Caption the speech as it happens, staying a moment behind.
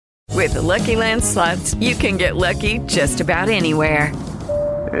With the Lucky Land Slots, you can get lucky just about anywhere.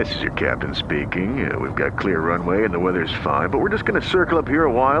 This is your captain speaking. We've got clear runway and the weather's fine, but we're just going to circle up here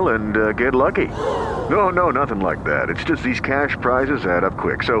a while and get lucky. No, nothing like that. It's just these cash prizes add up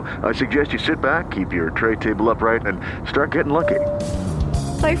quick. So I suggest you sit back, keep your tray table upright, and start getting lucky.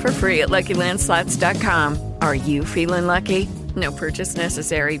 Play for free at LuckyLandSlots.com. Are you feeling lucky? No purchase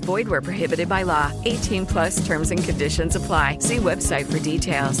necessary. Void where prohibited by law. 18 plus terms and conditions apply. See website for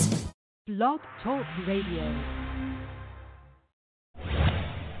details. Blog Talk Radio.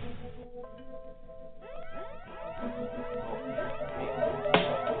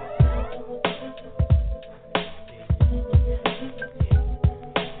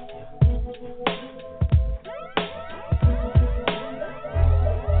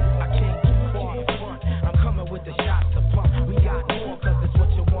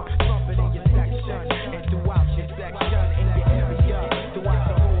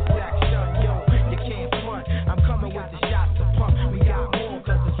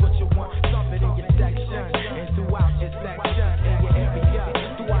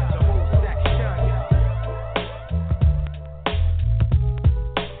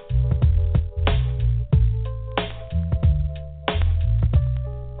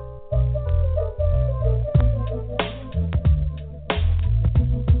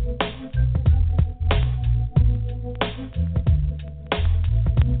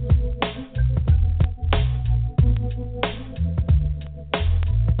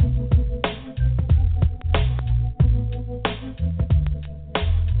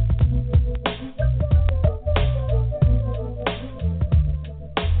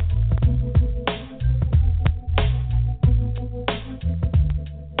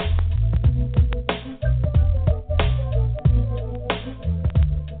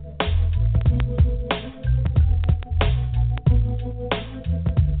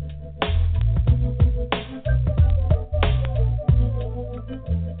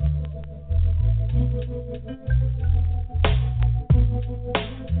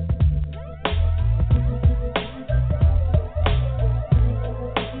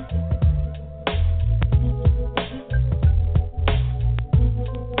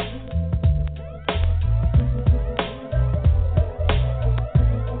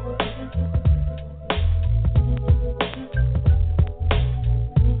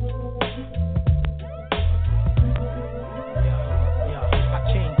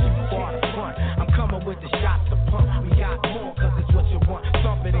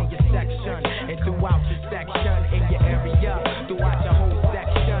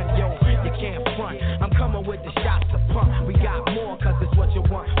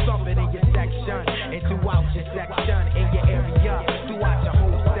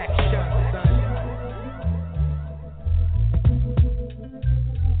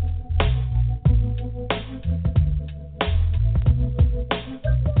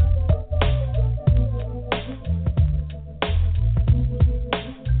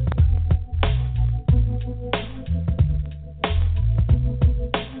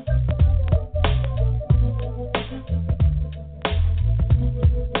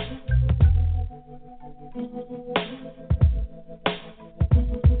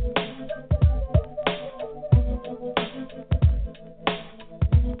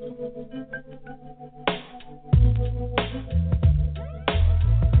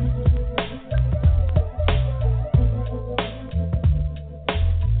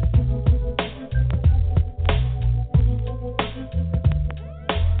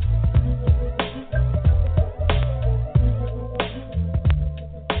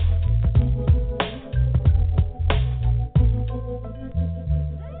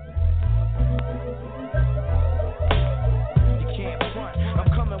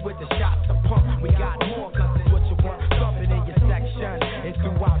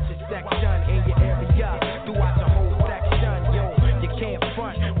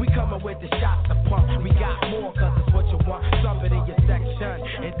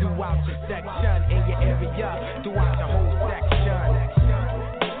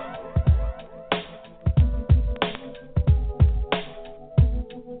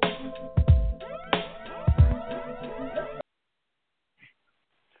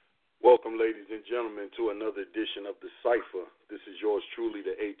 Welcome, ladies and gentlemen, to another edition of the Cypher. This is yours truly,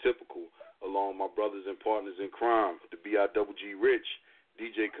 the Atypical, along my brothers and partners in crime, the B.I.G. Rich,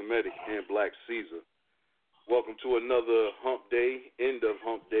 DJ Comedic, and Black Caesar. Welcome to another hump day, end of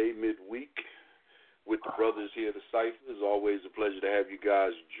hump day, midweek, with the brothers here at the Cypher. It's always a pleasure to have you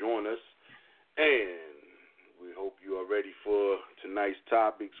guys join us, and we hope you are ready for tonight's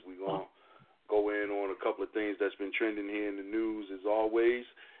topics. We're going to go in on a couple of things that's been trending here in the news, as always.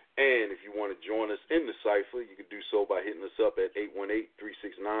 And if you want to join us in the Cypher, you can do so by hitting us up at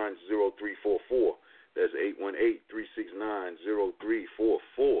 818-369-0344. That's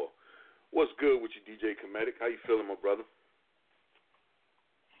 818-369-0344. What's good with you, DJ Comedic? How you feeling, my brother?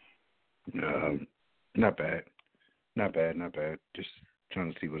 Not bad. Just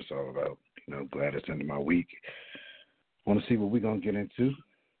trying to see what it's all about. Glad it's end of my week. Want to see what we're going to get into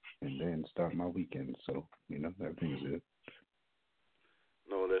and then start my weekend. So, everything's good.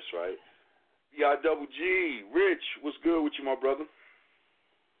 No, that's right. Double G, Rich, what's good with you, my brother?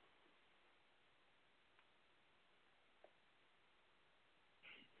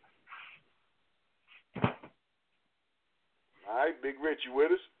 All right, Big Rich, you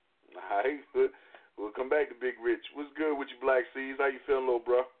with us? All right, we'll come back to Big Rich. What's good with you, Black Seas? How you feeling, little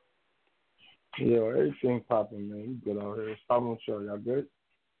bro? Yo, everything popping, man. We good out here. Problem show, y'all good?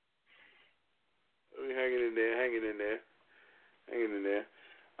 We hanging in there.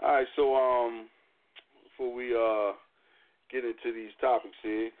 All right, so before we get into these topics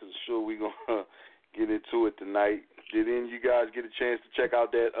here, because sure we gonna get into it tonight. Did any of you guys get a chance to check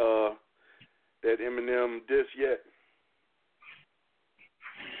out that Eminem diss yet?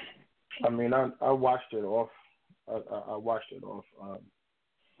 I mean, I watched it off. I watched it off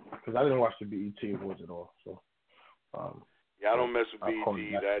because I didn't watch the BET Awards at all. So I don't mess with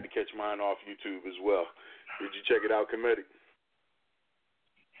BET. I had to catch mine off YouTube as well. Did you check it out, Comedic?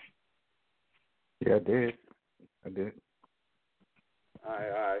 Yeah, I did. All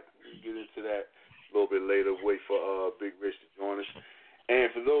right. We'll get into that a little bit later. Wait for Big Rich to join us.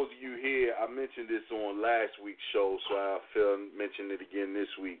 And for those of you here, I mentioned this on last week's show, so I feel mention it again this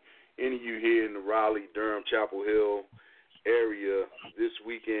week. Any of you here in the Raleigh, Durham, Chapel Hill area this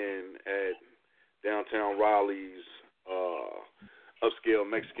weekend at downtown Raleigh's upscale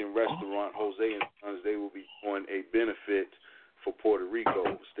Mexican restaurant, Jose and Sons, they will be doing a benefit for Puerto Rico.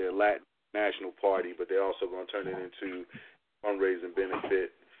 It's their Latin national party, but they're also going to turn it into fundraising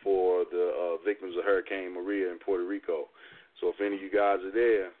benefit for the victims of Hurricane Maria in Puerto Rico. So if any of you guys are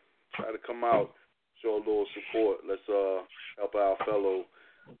there, try to come out, show a little support. Let's help our fellow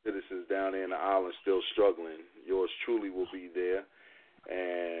citizens down there in the island still struggling. Yours truly will be there,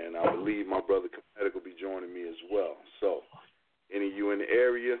 and I believe my brother Comedic will be joining me as well. So any of you in the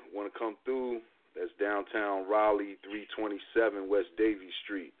area want to come through, that's downtown Raleigh, 327 West Davie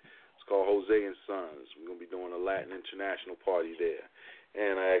Street. It's called Jose and Sons. We're going to be doing a Latin International party there.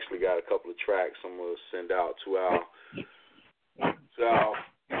 And I actually got a couple of tracks I'm going to send out to our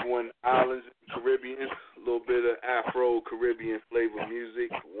people in the islands in the Caribbean, a little bit of Afro-Caribbean flavor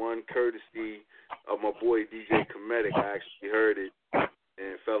music, one courtesy of my boy DJ Comedic. I actually heard it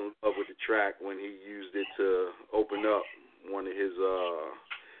and fell in love with the track when he used it to open up one of his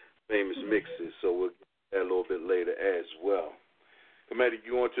famous mixes. So we'll get that a little bit later as well. Comedic,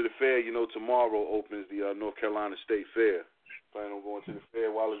 you going to the fair? Tomorrow opens the North Carolina State Fair. Plan on going to the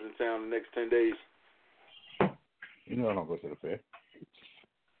fair while it's in town the next 10 days? I don't go to the fair.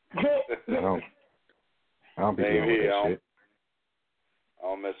 I don't be doing here. that shit. I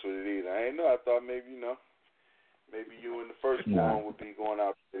don't mess with it either. I ain't know. I thought maybe, maybe you and the firstborn would be going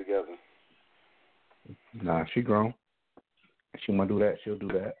out together. Nah, she grown. If she want to do that, she'll do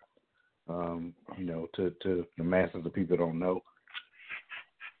that. To the masses of people don't know.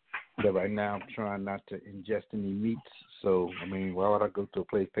 But right now, I'm trying not to ingest any meats. So, why would I go to a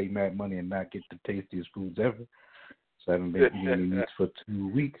place, pay mad money, and not get the tastiest foods ever? So I haven't been eating any meats for 2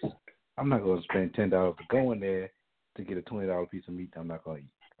 weeks. I'm not going to spend $10 to go in there to get a $20 piece of meat. I'm not going to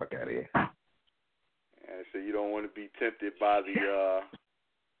eat. Fuck out of here. Yeah, so you don't want to be tempted by the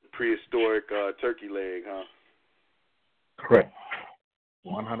prehistoric turkey leg, huh? Correct.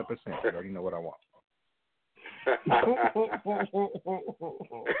 100%. You already know what I want.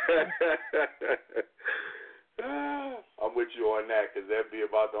 I'm with you on that because that'd be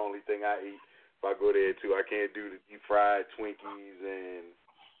about the only thing I eat if I go there too. I can't do the deep fried Twinkies and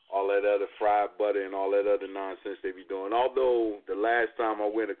all that other fried butter and all that other nonsense they be doing. Although the last time I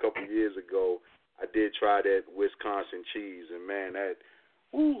went a couple years ago, I did try that Wisconsin cheese, and man, that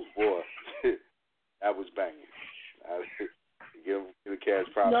that was banging. Give a cash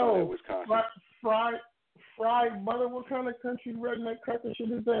props on that Wisconsin. Fried butter? What kind of country redneck cracker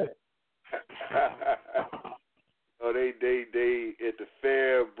shit is that? Oh, they at the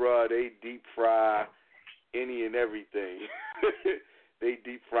fair, bruh, they deep fry any and everything. They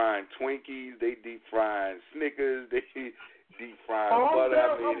deep frying Twinkies, they deep frying Snickers, they deep frying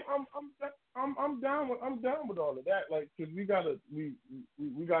butter. I'm down with all of that. Like, cause we got a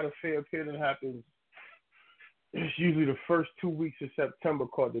fair pit that happens. It's usually the first 2 weeks of September,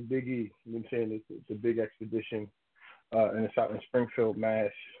 called the Big E. You know what I'm saying? It's a big expedition, and it's out in Springfield,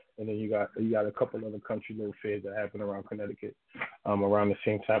 Mass. and then you got a couple other country little fairs that happen around Connecticut, around the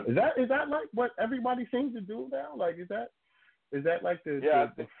same time. Is that like what everybody seems to do now? Like is that like the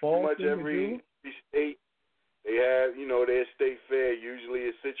fall pretty much thing every state they have their state fair usually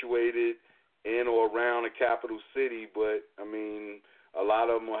is situated in or around a capital city, but I mean a lot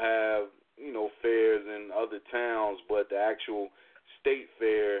of them will have fairs in other towns, but the actual state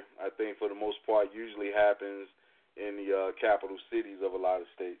fair, I think for the most part, usually happens in the capital cities of a lot of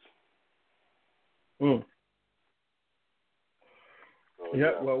states. Mm. So,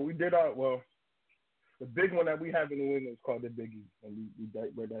 yeah, well, we did the big one that we have in New England is called the Biggie, and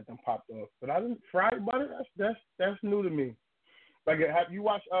where that then popped off. But I didn't fried butter. That's new to me. Like, have you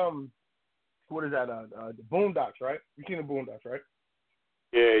watched what is that? The Boondocks, right? You seen the Boondocks, right?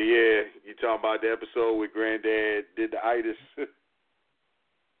 Yeah. You talking about the episode where Granddad did the itis?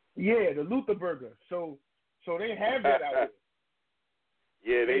 Yeah, the Luther Burger. So they have that out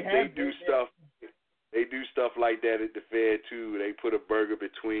Yeah, there. they do stuff. They do stuff like that at the fair too. They put a burger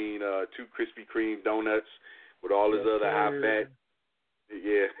between 2 Krispy Kreme donuts with all this other high fat.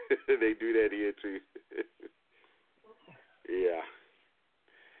 Yeah, they do that here too. Yeah.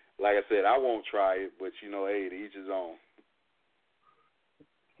 Like I said, I won't try it, but hey, to each his own.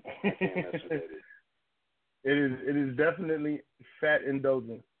 I can't mess with that. It is definitely fat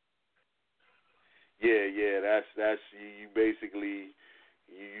indulgent. Yeah, that's you basically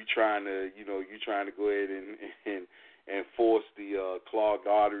you trying to go ahead and force the clogged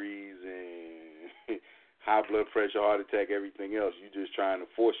arteries and high blood pressure, heart attack, everything else. You just trying to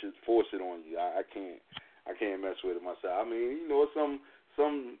force it on you. I can't mess with it myself. I mean,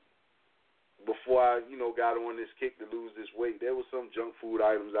 some before I got on this kick to lose this weight, there was some junk food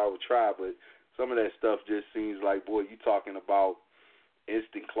items I would try, but some of that stuff just seems like, boy, you talking about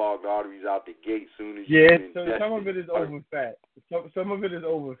instant clogged arteries out the gate soon as you some of it is over fat. Some of it is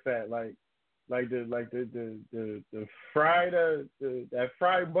over fat, like the fried that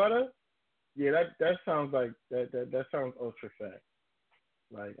fried butter. Yeah, that sounds like that sounds ultra fat.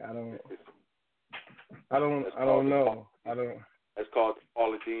 Like I don't know. That's called the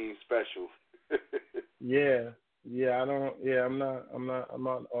Paula Deen special. I'm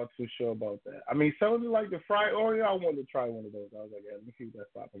not all too sure about that. I mean, some of the like the fried Oreo, I wanted to try one of those. I was like, yeah, let me see what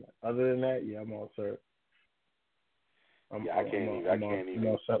that's popping like. Other than that, yeah, I'm all set. I'm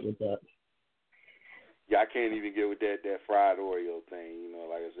all set with that. Yeah, I can't even get with that fried Oreo thing.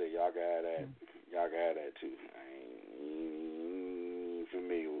 Like I said, y'all can have that. Y'all can have that too. For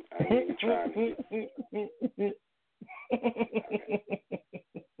me, I ain't even trying to get.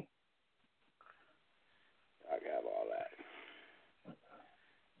 I can have all that.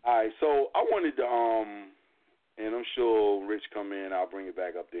 All right, so I wanted to and I'm sure Rich come in, I'll bring it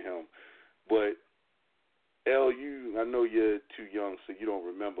back up to him. But L, I know you're too young, so you don't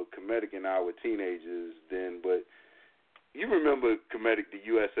remember. Comedic and I were teenagers then, but you remember Comedic, the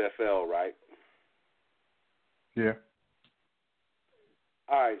USFL, right? Yeah.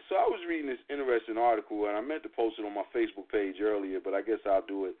 All right, so I was reading this interesting article, and I meant to post it on my Facebook page earlier, but I guess I'll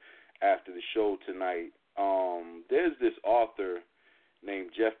do it after the show tonight. There's this author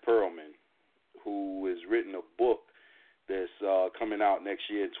named Jeff Pearlman who has written a book that's coming out next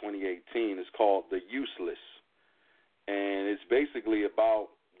year in 2018. It's called The Useless, and it's basically about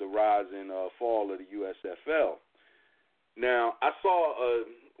the rise and fall of the USFL. Now, I saw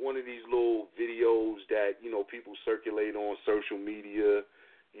one of these little videos that, people circulate on social media,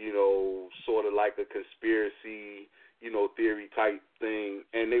 sort of like a conspiracy, theory type thing,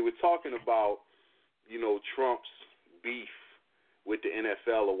 and they were talking about, Trump's beef with the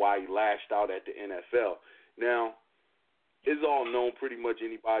NFL or why he lashed out at the NFL. Now, it's all known, pretty much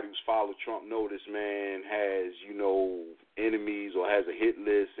anybody who's followed Trump know this man has, enemies or has a hit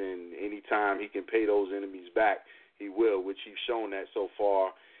list, and anytime he can pay those enemies back, he will, which he's shown that so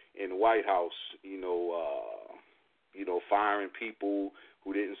far in the White House, firing people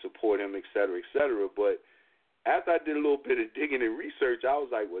who didn't support him, et cetera, et cetera. But after I did a little bit of digging and research, I was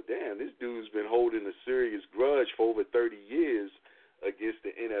like, well, damn, this dude's been holding a serious grudge for over 30 years against the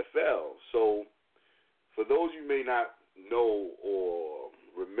NFL. So for those you may not know or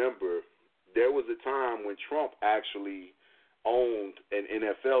remember, there was a time when Trump actually owned an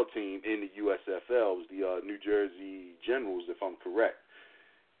NFL team in the USFL. It was the New Jersey Generals, if I'm correct.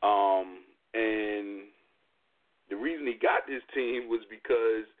 And the reason he got this team was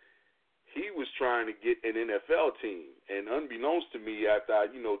because he was trying to get an NFL team. And unbeknownst to me, after I,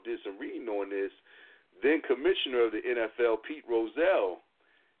 did some reading on this, then Commissioner of the NFL, Pete Rozelle,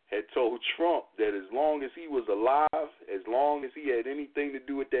 had told Trump that as long as he was alive, as long as he had anything to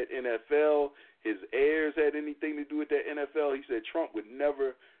do with that NFL, his heirs had anything to do with that NFL, he said Trump would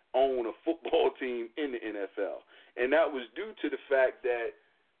never, own a football team in the NFL. And that was due to the fact that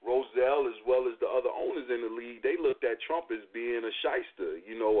Rozelle, as well as the other owners in the league, they looked at Trump as being a shyster,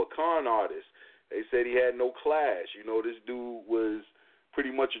 a con artist. They said he had no class. This dude was pretty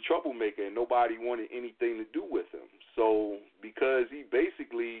much a troublemaker, and nobody wanted anything to do with him. So because he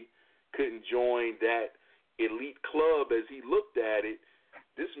basically couldn't join that elite club as he looked at it,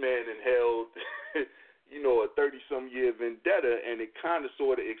 this man inhaled, a 30-some-year vendetta, and it kind of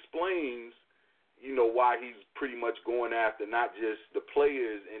sort of explains, why he's pretty much going after not just the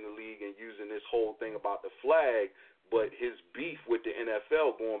players in the league and using this whole thing about the flag, but his beef with the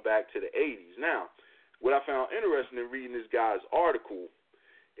NFL going back to the 80s. Now, what I found interesting in reading this guy's article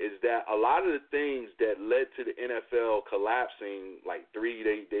is that a lot of the things that led to the NFL collapsing,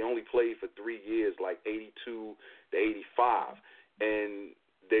 they only played for 3 years, like 82 to 85, and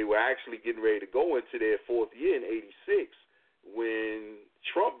they were actually getting ready to go into their fourth year in 86 when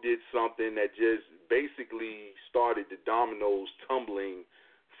Trump did something that just basically started the dominoes tumbling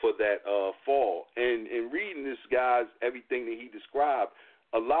for that fall. And in reading this guy's everything that he described,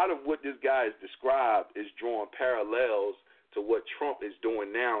 a lot of what this guy has described is drawing parallels to what Trump is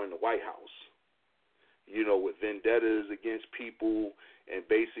doing now in the White House, with vendettas against people and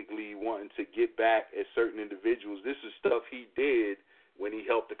basically wanting to get back at certain individuals. This is stuff he did when he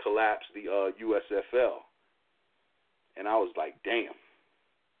helped to collapse the USFL. And I was like, damn.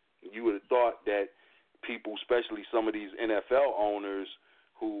 You would have thought that people, especially some of these NFL owners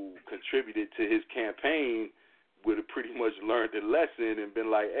who contributed to his campaign, would have pretty much learned the lesson and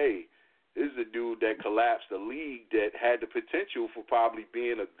been like, hey, this is a dude that collapsed a league that had the potential for probably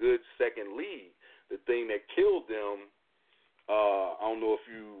being a good second league. The thing that killed them, I don't know if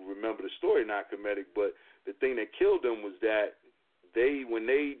you remember the story, not Comedic, but the thing that killed them was that when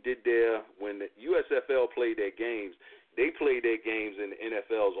the USFL played their games, they played their games in the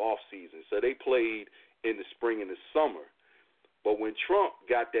NFL's off season. So they played in the spring and the summer. But when Trump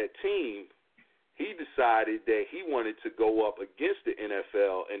got that team, he decided that he wanted to go up against the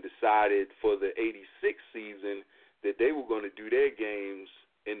NFL and decided for the 86 season that they were going to do their games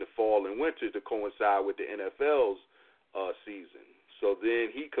in the fall and winter to coincide with the NFL's season. So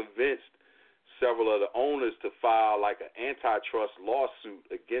then he convinced several of the owners to file like an antitrust lawsuit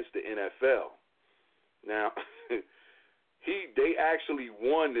against the NFL. Now, they actually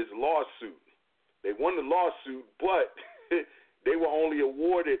won this lawsuit. They won the lawsuit, but they were only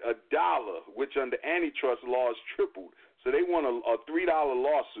awarded $1, which under antitrust laws tripled. So they won a $3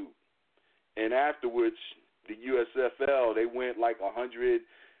 lawsuit. And afterwards, the USFL, they went like $165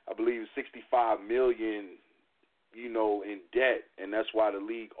 million, in debt, and that's why the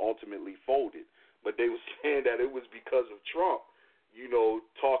league ultimately folded. But they were saying that it was because of Trump,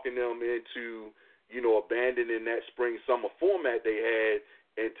 talking them into abandoning that spring-summer format they had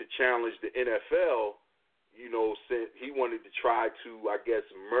and to challenge the NFL, since he wanted to try to, I guess,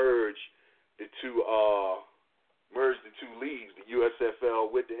 merge the two leagues, the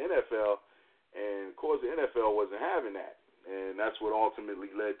USFL with the NFL. And, of course, the NFL wasn't having that. And that's what ultimately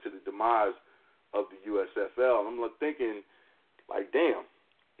led to the demise of the USFL. And I'm thinking, like, damn,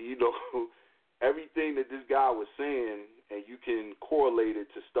 everything that this guy was saying, and you can correlate it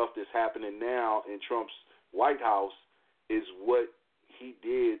to stuff that's happening now in Trump's White House, is what he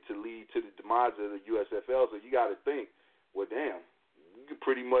did to lead to the demise of the USFL. So you got to think, well, damn, you can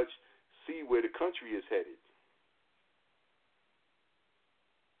pretty much see where the country is headed.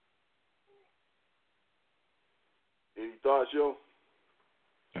 Any thoughts, Joe?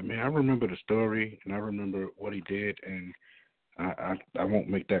 I mean, I remember the story, and I remember what he did, and I won't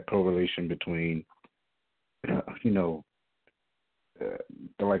make that correlation between,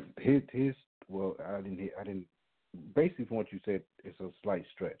 like his. Well, I didn't. Basically, from what you said, it's a slight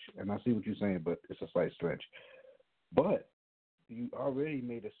stretch, and I see what you're saying, but it's a slight stretch. But you already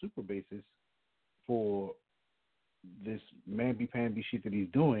made a super basis for this mamby-pamby shit that he's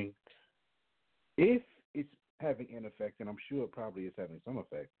doing. If it's having an effect, and I'm sure it probably is having some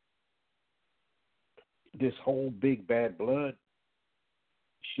effect, this whole big bad blood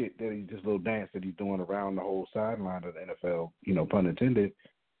shit this little dance that he's doing around the whole sideline of the NFL, pun intended,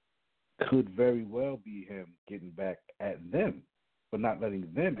 could very well be him getting back at them for not letting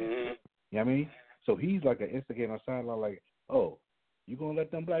them in. You know what I mean? So he's like an instigator on the sideline, like, oh, you gonna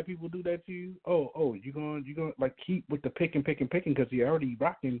let them black people do that to you? Oh, you gonna like keep with the picking because he already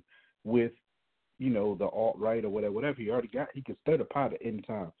rocking with, the alt-right or whatever. He can stir the pot at any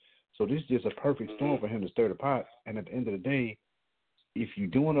time. So this is just a perfect storm for him to stir the pot. And at the end of the day, if you're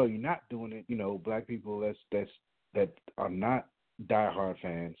doing it or you're not doing it, black people that are not diehard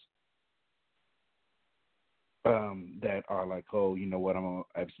fans, that are like, oh, you know what, I'm gonna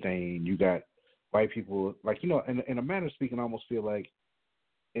abstain. You got white people, like, you know, in a manner of speaking, I almost feel like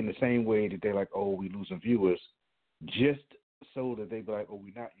in the same way that they're like, oh, we losing viewers, just so that they be like, oh,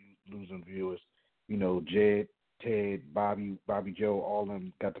 we not losing viewers. You know, Jed, Ted, Bobby Joe, all of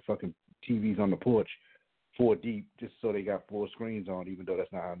them got the fucking TVs on the porch, 4 deep, just so they got 4 screens on, even though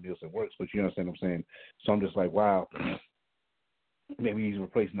that's not how Nielsen works. But you understand what I'm saying? So I'm just like, wow, maybe he's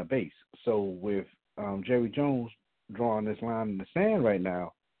replacing the base. So with Jerry Jones drawing this line in the sand right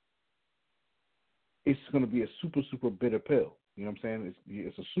now, it's going to be a super, super bitter pill. You know what I'm saying?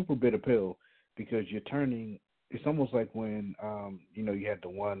 It's a super bitter pill because you're turning. It's almost like when you know, you had the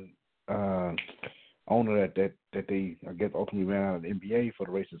one owner that they, I guess, ultimately ran out of the NBA for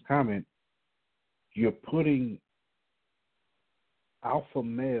the racist comment. You're putting alpha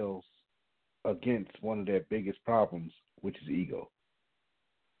males against one of their biggest problems, which is ego.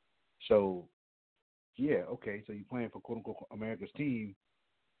 So, yeah, okay, so you're playing for quote-unquote America's team,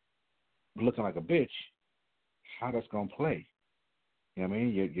 looking like a bitch. How that's gonna play? You know what I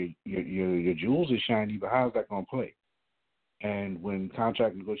mean? Your jewels is shiny, but how's that gonna play? And when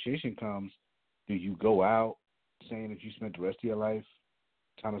contract negotiation comes, do you go out saying that you spent the rest of your life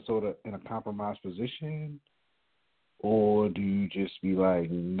kind of sort of in a compromised position, or do you just be like,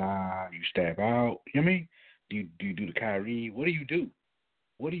 nah, you stab out? You know what I mean? Do you do the Kyrie? What do you do?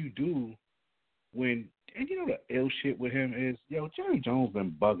 What do you do when? And you know the ill shit with him is, yo, Jerry Jones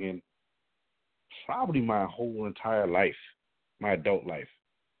been bugging probably my whole entire life, my adult life.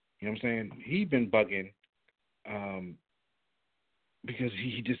 You know what I'm saying? He been bugging because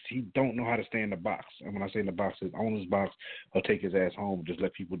he don't know how to stay in the box. And when I say in the box, his owner's box, or take his ass home, just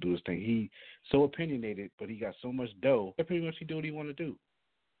let people do his thing. He so opinionated, but he got so much dough that pretty much he do what he want to do.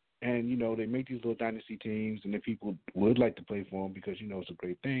 And, you know, they make these little dynasty teams, and then people would like to play for him because, you know, it's a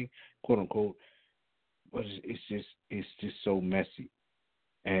great thing, quote unquote. But it's just so messy.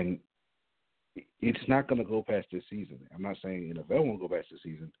 And it's not going to go past this season. I'm not saying NFL won't go past this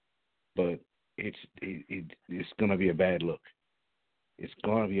season, but it's going to be a bad look. It's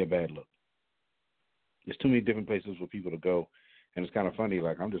going to be a bad look. There's too many different places for people to go, and it's kind of funny.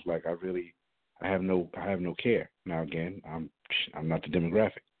 Like, I'm just like, I have no care. Now again, I'm not the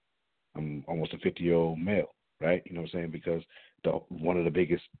demographic. I'm almost a 50-year-old male, right? You know what I'm saying? Because one of the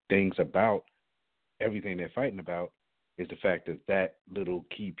biggest things about everything they're fighting about is the fact that little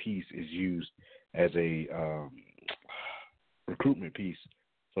key piece is used as a recruitment piece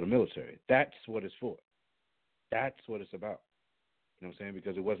for the military. That's what it's for. That's what it's about. You know what I'm saying?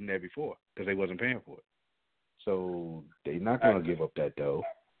 Because it wasn't there before, because they wasn't paying for it. So they're not going to give up that dough.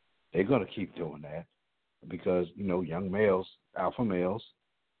 They're going to keep doing that because, you know, young males, alpha males,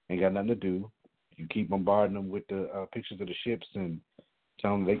 ain't got nothing to do. You keep bombarding them with the pictures of the ships and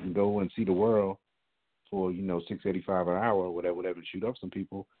tell them they can go and see the world for, you know, $6.85 an hour or whatever, to shoot up some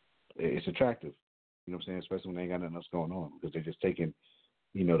people. It's attractive. You know what I'm saying? Especially when they ain't got nothing else going on, because they're just taking,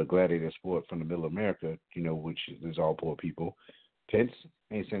 you know, the gladiator sport from the middle of America, you know, which is all poor people. Pence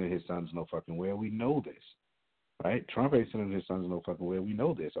ain't sending his sons no fucking where. We know this, right? Trump ain't sending his sons no fucking where. We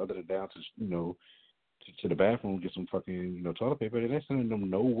know this. Other than down to, you know, to the bathroom, get some fucking, you know, toilet paper. They're not sending them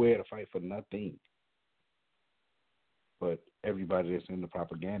nowhere to fight for nothing. But everybody that's in the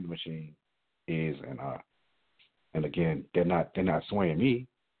propaganda machine is and are. And again, they're not swaying me.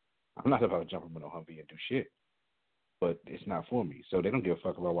 I'm not about to jump up in a Humvee and do shit. But it's not for me. So they don't give a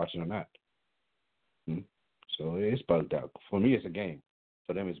fuck about watching or not. So it's bugged out. For me, it's a game.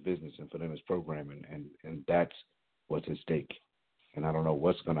 For them, it's business, and for them, it's programming, and that's what's at stake. And I don't know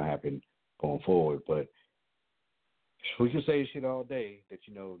what's going to happen going forward, but we can say shit all day that,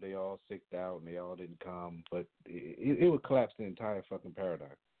 you know, they all sicked out and they all didn't come, but it would collapse the entire fucking paradigm.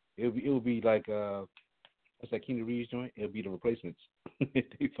 It would be like what's that Keanu Reeves joint? It would be the Replacements.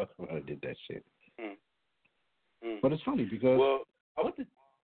 They fucking around and did that shit. But it's funny because what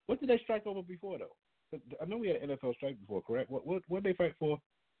did they strike over before though? I know we had an NFL strike before, correct? What did they fight for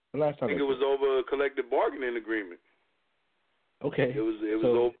the last time? I think it was over a collective bargaining agreement. Okay. It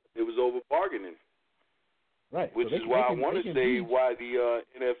was over bargaining. Right. Which is why I want to say why the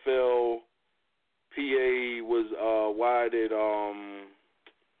NFL PA was why did I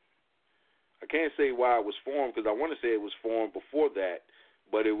can't say why it was formed, because I want to say it was formed before that,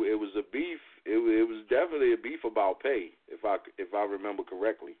 but it was a beef. It was definitely a beef about pay, if I remember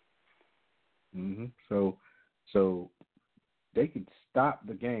correctly. Mm-hmm. So they could stop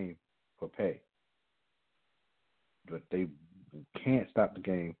the game for pay, but they can't stop the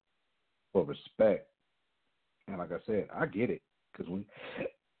game for respect. And like I said, I get it, because when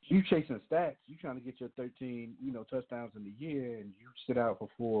you chasing stats, you trying to get your 13, you know, touchdowns in the year, and you sit out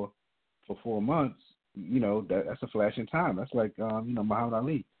for 4 months. that's a flash in time. That's like, Muhammad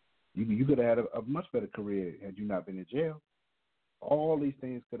Ali. You could have had a much better career had you not been in jail. All these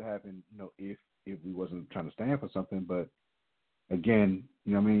things could have happened, if we wasn't trying to stand for something. But again,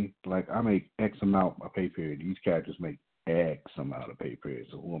 you know what I mean? Like, I make X amount of pay period. These characters make X amount of pay period.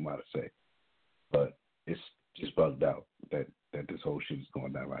 So who am I to say? But it's just bugged out that this whole shit is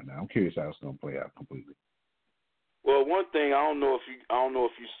going down right now. I'm curious how it's going to play out completely. Well, one thing, I don't know if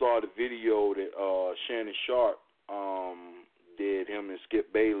you saw the video that Shannon Sharp did, him and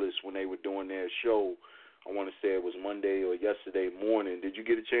Skip Bayless, when they were doing their show. I want to say it was Monday or yesterday morning. Did you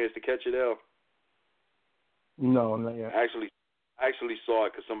get a chance to catch it, Al? No, not yet. I actually saw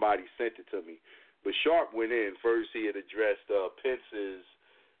it because somebody sent it to me. But Sharp went in. First, he had addressed Pence's,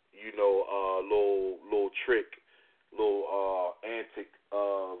 little trick, little antic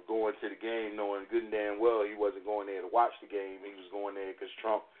of going to the game knowing good and damn well he wasn't going there to watch the game. He was going there because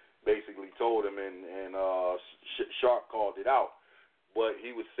Trump basically told him, and Sharp called it out. But he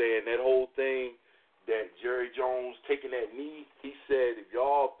was saying that whole thing that Jerry Jones taking that knee, he said if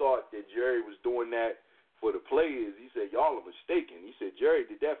y'all thought that Jerry was doing that for the players, he said y'all are mistaken. He said Jerry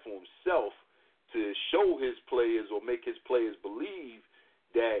did that for himself to show his players or make his players believe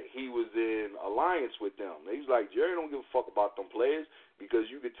that he was in alliance with them. He was like, Jerry don't give a fuck about them players, because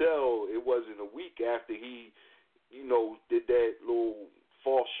you could tell it wasn't a week after he, did that little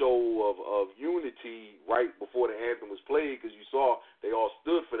false show of unity right before the anthem was played, because you saw they all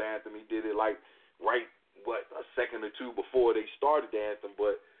stood for the anthem. He did it like a second or two before they started the anthem,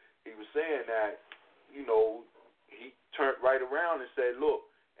 but he was saying that, he turned right around and said, look,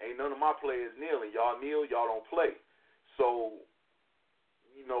 ain't none of my players kneeling. Y'all kneel, y'all don't play. So,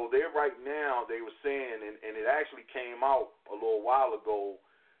 they're right now, they were saying, and it actually came out a little while ago,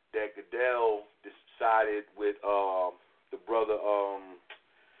 that Goodell decided with the brother,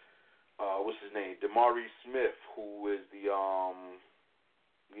 what's his name, Damari Smith, who is the,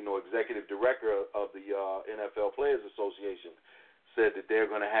 executive director of the NFL Players Association, said that they're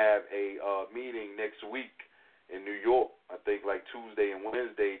going to have a meeting next week in New York, I think like Tuesday and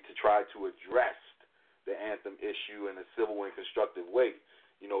Wednesday, to try to address the anthem issue in a civil and constructive way.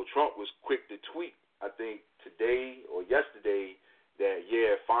 Trump was quick to tweet, I think today or yesterday, that,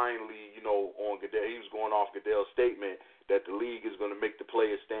 finally, on Goodell, he was going off Goodell's statement that the league is going to make the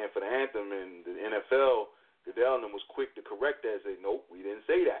players stand for the anthem, and the NFL, Goodell and them was quick to correct that and say, nope, we didn't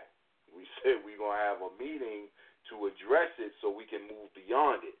say that. We said we're going to have a meeting to address it so we can move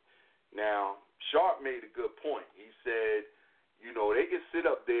beyond it. Now, Sharp made a good point. He said, they can sit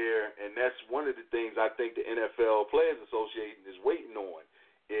up there, and that's one of the things I think the NFL Players Association is waiting on.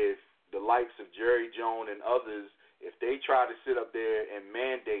 If the likes of Jerry Jones and others, if they try to sit up there and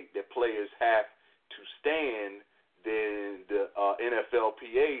mandate that players have to stand, then the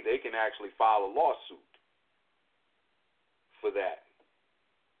NFLPA, they can actually file a lawsuit for that.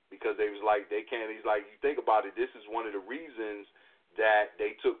 Because they was like, they can't, he's like, you think about it, this is one of the reasons that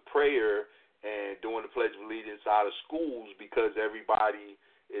they took prayer and doing the Pledge of Allegiance out of schools, because everybody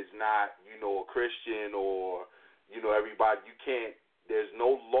is not, a Christian or, everybody, you can't, there's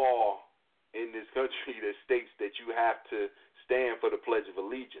no law in this country that states that you have to stand for the Pledge of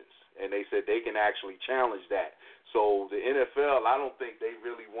Allegiance. And they said they can actually challenge that. So the NFL, I don't think they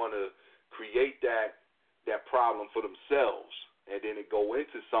really want to create that problem for themselves. And then it go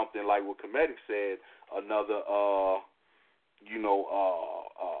into something like what Comedic said, another,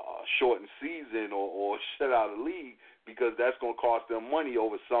 shortened season or shut out of the league, because that's going to cost them money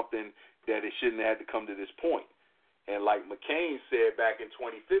over something that it shouldn't have had to come to this point. And like McCain said back in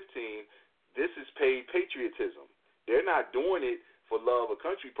 2015, this is paid patriotism. They're not doing it for love of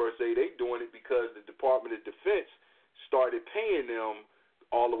country per se. They're doing it because the Department of Defense started paying them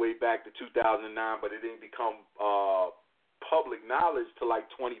all the way back to 2009, but it didn't become public knowledge till like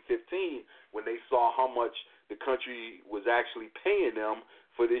 2015 when they saw how much the country was actually paying them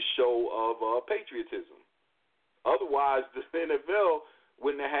for this show of patriotism. Otherwise, the NFL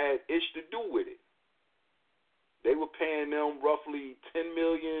wouldn't have had ish to do with it. They were paying them roughly $10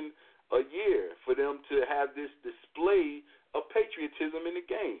 million a year for them to have this display of patriotism in the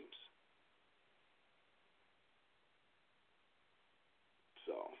games.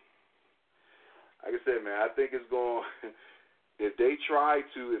 So, like I said, man, I think it's going. If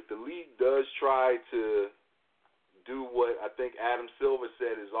the league does try to do what I think Adam Silver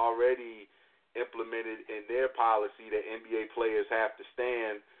said is already implemented in their policy, that NBA players have to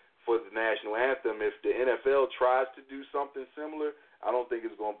stand for the national anthem, if the NFL tries to do something similar, I don't think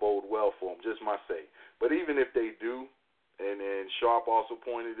it's going to bode well for them, just my say. But even if they do, and Sharp also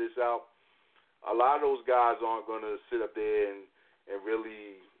pointed this out, a lot of those guys aren't going to sit up there and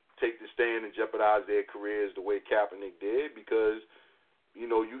really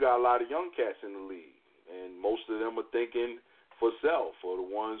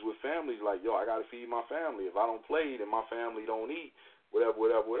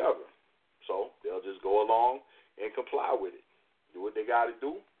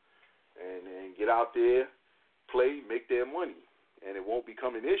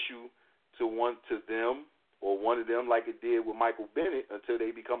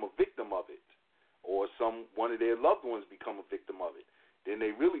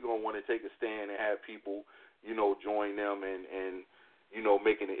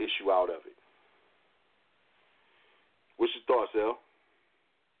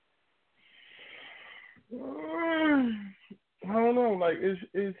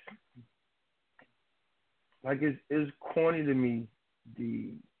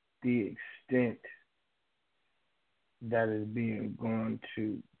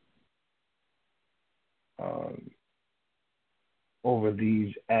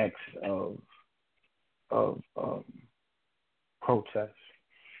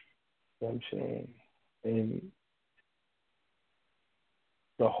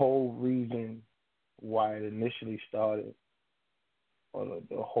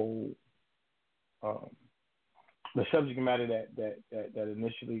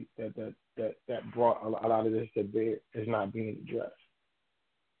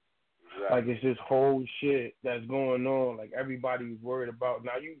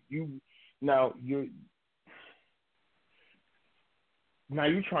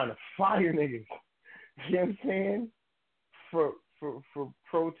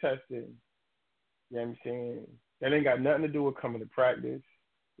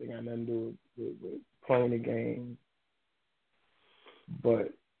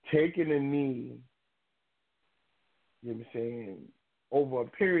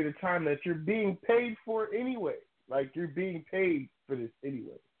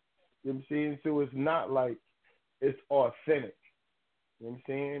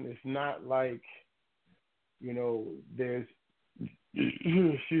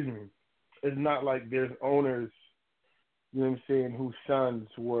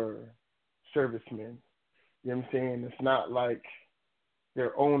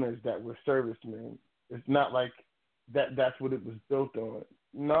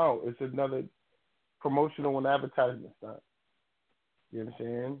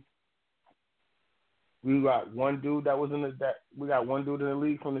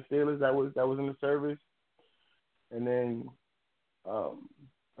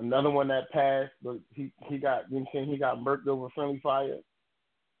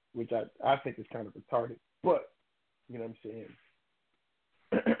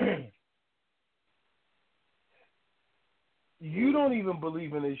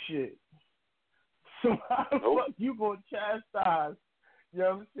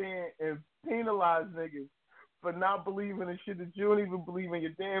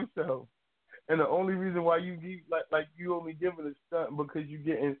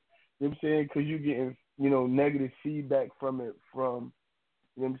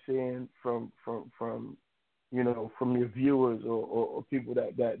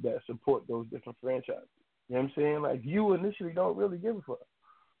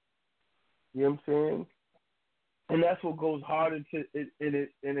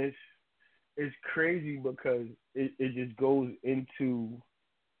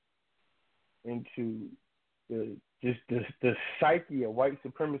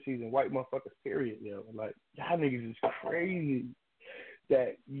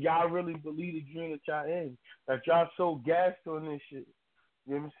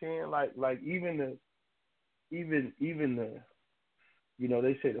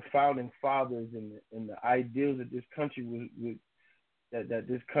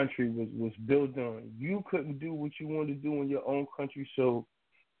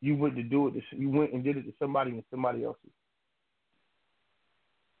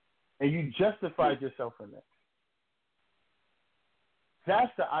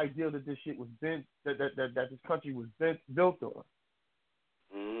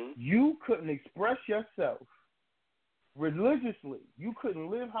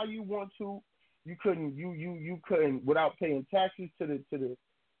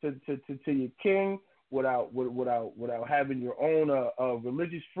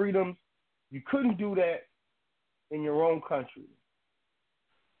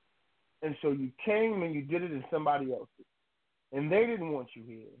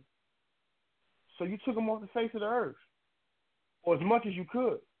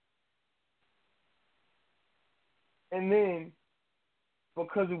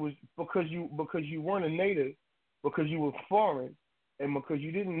because you weren't a native, because you were foreign, and because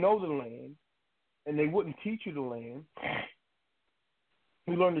you didn't know the land, and they wouldn't teach you the land.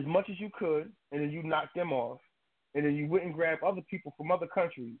 You learned as much as you could, and then you knocked them off, and then you went and grabbed other people from other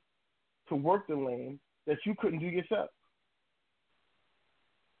countries to work the land that you couldn't do yourself.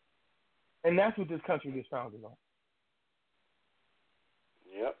 And that's what this country is founded on.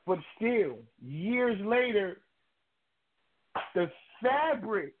 Yep. But still, years later, the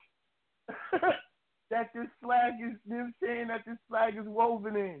fabric that this flag is, you know what I'm saying, that this flag is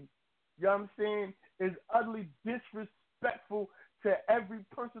woven in, you know what I'm saying, is utterly disrespectful to every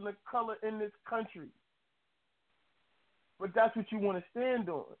person of color in this country. But that's what you want to stand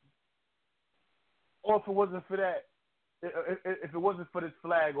on. Or if it wasn't for that, if it wasn't for this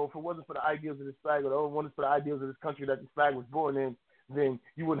flag, or if it wasn't for the ideals of this flag, or if it wasn't for the ideals of this country that this flag was born in, then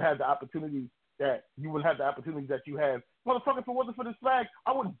you wouldn't have the opportunities that you have. Motherfucker, if it wasn't for this flag,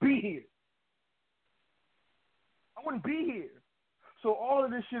 I wouldn't be here. I wouldn't be here. So all of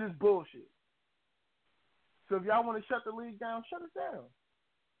this shit is bullshit. So if y'all want to shut the league down, shut it down.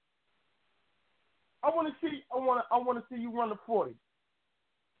 I want to see you run the 40.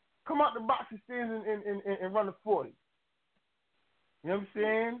 Come out the boxing stands and run the 40. You know what I'm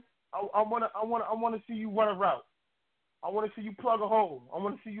saying? I want to see you run a route. I want to see you plug a hole. I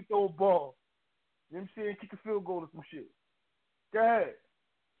want to see you throw a ball. You know what I'm saying? Kick a field goal or some shit. Go ahead.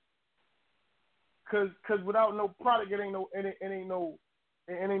 Cause without no product, it ain't no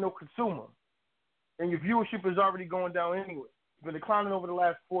consumer. And your viewership is already going down anyway. It's been declining over the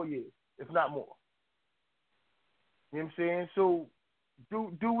last 4 years, if not more. You know what I'm saying? So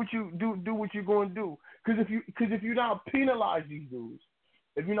do what you're going to do. Because if you not penalize these dudes,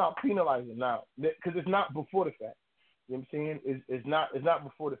 if you're not penalizing now, because it's not before the fact. You know what I'm saying? It's not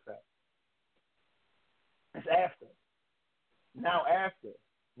before the fact. It's after. Now after.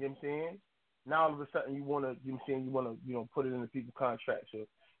 You know what I'm saying? Now all of a sudden you wanna, you know what I'm saying, you wanna, put it into people's contracts, or, you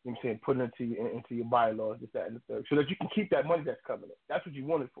know what I'm saying, put it into your bylaws, this, that, and the third, so that you can keep that money that's coming in. That's what you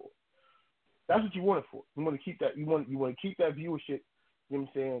want it for. That's what you want it for. You want to keep that. You want to keep that viewership. You know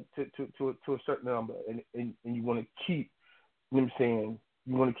what I'm saying, to a certain number, and you want to keep. You know what I'm saying.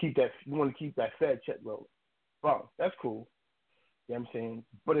 You want to keep that. You want to keep that Fed check rolling. Wow, that's cool. You know what I'm saying.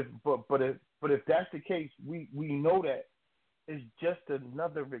 But if that's the case, we know that it's just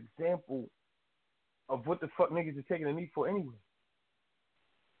another example of what the fuck niggas are taking a knee for anyway.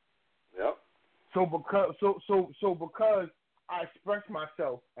 Yep. So because I express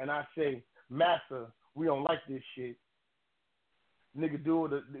myself and I say, Master, we don't like this shit. Nigga do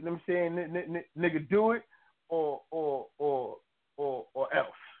it. You know what I'm saying? Nigga do it or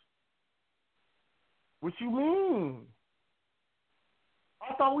else. What you mean?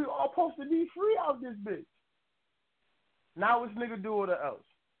 I thought we all supposed to be free out this bitch. Now it's nigga do it or else.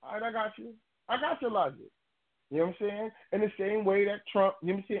 All right, I got you. I got your logic. You know what I'm saying? In the same way that Trump, you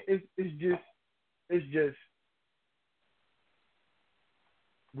know what I'm saying, it's just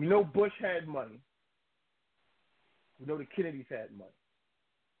we know Bush had money. We know the Kennedys had money.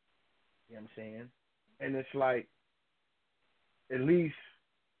 You know what I'm saying? And it's like, at least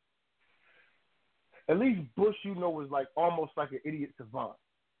Bush, was like almost like an idiot savant.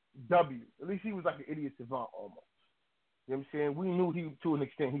 W. At least he was like an idiot savant almost. You know what I'm saying? We knew to an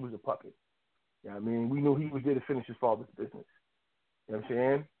extent, he was a puppet. You know what I mean? We knew he was there to finish his father's business. You know what I'm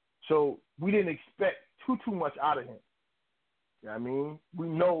saying? So we didn't expect too much out of him. You know what I mean? We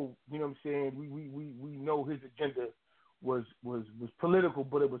know, you know what I'm saying? We know his agenda was political,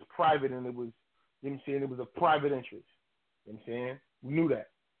 but it was private, and it was, you know what I'm saying, it was a private interest. You know what I'm saying? We knew that.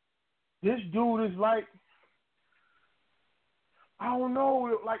 This dude is like, I don't know,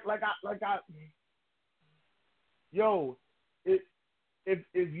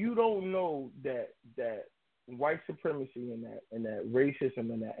 if you don't know that white supremacy and that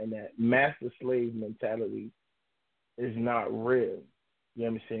racism and that master slave mentality is not real, you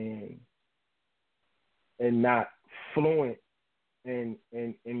know what I'm saying, and not fluent and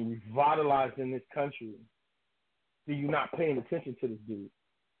revitalized in this country, then you're not paying attention to this dude.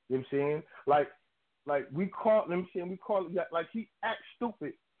 You know what I'm saying? Like we call, you know what I'm saying, like he acts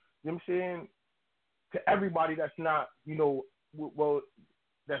stupid, you know what I'm saying, to everybody that's not, well,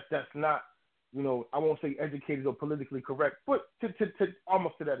 that's not, I won't say educated or politically correct, but to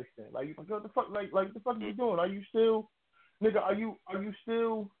almost to that extent. Like, what the fuck, like what the fuck are you doing? Are you still, nigga? Are you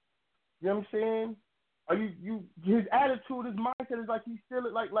still? You know what I'm saying? Are you? His attitude, his mindset is like he's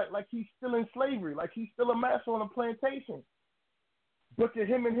still like he's still in slavery, like he's still a master on a plantation. But to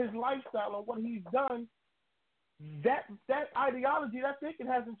him and his lifestyle and what he's done, that ideology, that thinking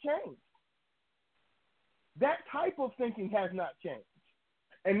hasn't changed. That type of thinking has not changed.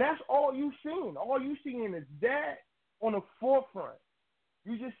 And that's all you seeing. All you seeing is that on the forefront.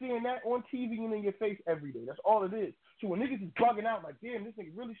 You just seeing that on TV and in your face every day. That's all it is. So when niggas is bugging out like, damn, this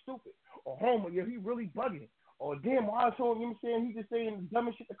nigga really stupid. Or Homer, yeah, he really bugging. Or damn, why is Homer, you know what I'm saying? He just saying the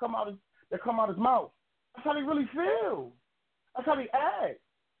dumbest shit that come out his mouth. That's how they really feel. That's how they act.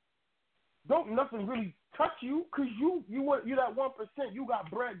 Don't nothing really touch you because you that 1%. You got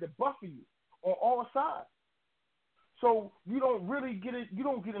bread to buffer you on all sides. So you don't really get it. You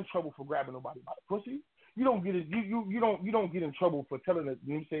don't get in trouble for grabbing nobody by the pussy. You don't get it. You don't get in trouble for telling the,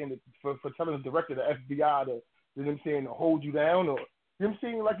 you know what I'm saying, for telling the director of the FBI to, you know what I'm saying, to hold you down, or, you know what I'm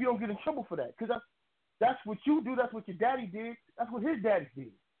saying, like, you don't get in trouble for that because that's what you do. That's what your daddy did. That's what his daddy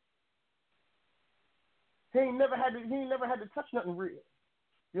did. He ain't never had to touch nothing real.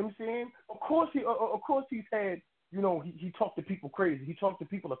 You know what I'm saying? Of course he's had, you know, he talked to people crazy. He talked to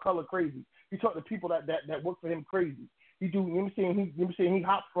people of color crazy. He talked to people that work for him crazy. He do, you know what I'm saying? You know what I'm saying? He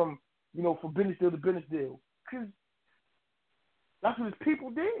hopped from, you know, from business deal to business deal. Because that's what his people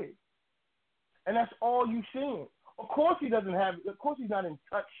did. And that's all you seeing. Of course he's not in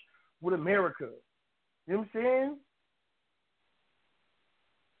touch with America. You know what I'm saying?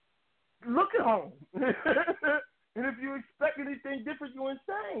 Look at home. And if you expect anything different, you're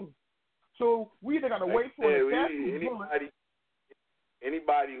insane. So we either got to wait for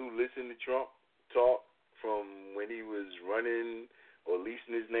anybody who listened to Trump talk from when he was running or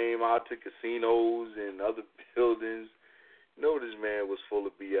leasing his name out to casinos and other buildings, know this man was full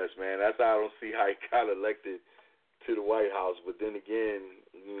of BS, man. That's how I don't see how he got elected to the White House. But then again,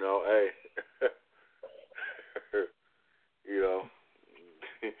 you know, hey, you know,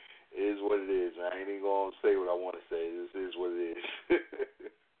 it is what it is, man. I ain't even gonna say what I want to say. This is what it is.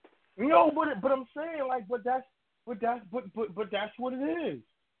 No, but I'm saying, like, but that's what it is.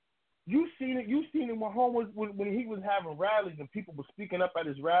 You seen it when Holmes when he was having rallies and people were speaking up at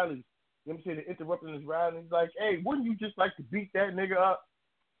his rallies. You know what I'm saying? Interrupting his rallies. Like, hey, wouldn't you just like to beat that nigga up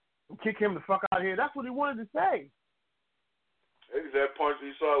and kick him the fuck out of here? That's what he wanted to say. That punch,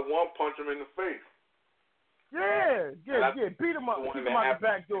 he saw one punch him in the face. Yeah. Beat him up. Kick him out the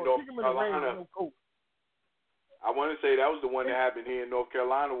back door. Kick him in the rain with no coat. I want to say that was the one that happened here in North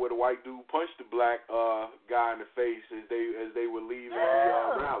Carolina where the white dude punched the black guy in the face as they were leaving the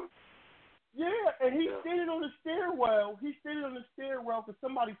rally. Yeah, and he stayed on the stairwell. He stayed on the stairwell because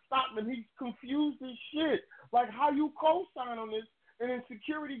somebody stopped him. He's confused as shit. Like, how you co-sign on this? And then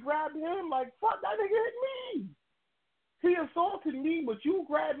security grabbed him. Like, fuck, that nigga hit me. He assaulted me, but you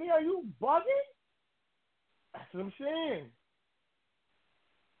grabbed me. Are you bugging? That's what I'm saying.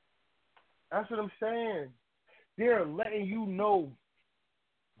 That's what I'm saying. They're letting you know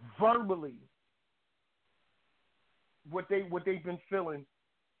verbally what they've been feeling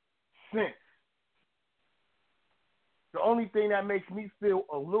since. The only thing that makes me feel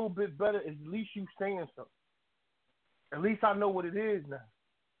a little bit better is at least you saying something. At least I know what it is now.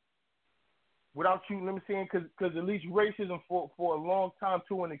 Without you, let me saying, because at least racism for a long time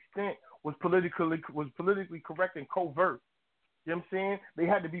to an extent was politically correct and covert. You know what I'm saying? They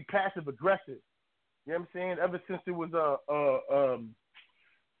had to be passive aggressive. You know what I'm saying? Ever since it was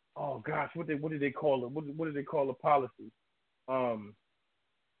oh gosh, what did they call it? What did they call the policy?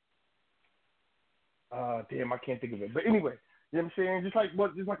 Damn, I can't think of it. But anyway, you know what I'm saying? Just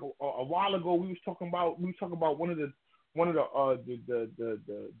like a while ago, we was talking about one of the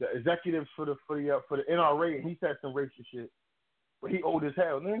executives for the NRA, and he said some racist shit, but he old as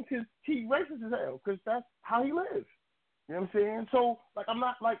hell. And then he racist as hell because that's how he lives. You know what I'm saying? So I'm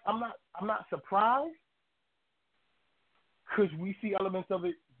not surprised because we see elements of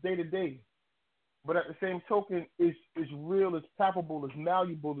it day to day. But at the same token, it's real, it's palpable, it's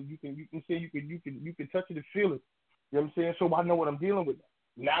malleable. You can touch it and feel it. You know what I'm saying? So I know what I'm dealing with.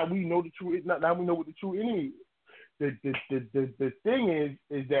 Now we know the true. Now we know what the true enemy is. The thing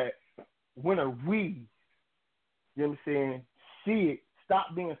is that when we, you know what I'm saying, see it,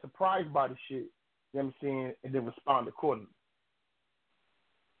 stop being surprised by the shit. You know what I'm saying, and then respond accordingly.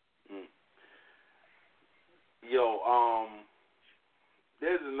 Yo,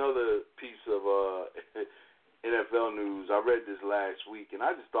 there's another piece of NFL news. I read this last week, and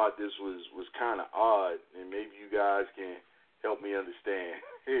I just thought this was kind of odd, and maybe you guys can help me understand.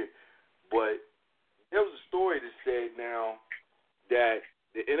 But there was a story that said now that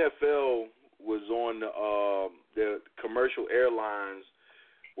the NFL was on the commercial airlines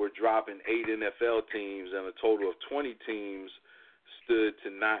were dropping 8 NFL teams, and a total of 20 teams stood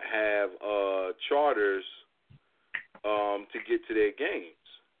to not have charters to get to their games.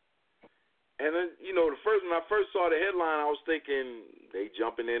 And then, you know, when I first saw the headline, I was thinking they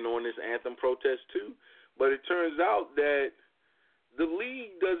jumping in on this anthem protest too. But it turns out that the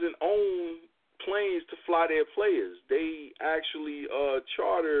league doesn't own planes to fly their players. They actually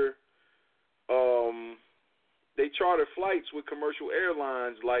charter flights with commercial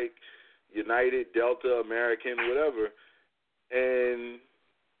airlines like United, Delta, American, whatever. And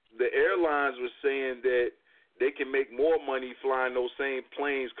the airlines were saying that they can make more money flying those same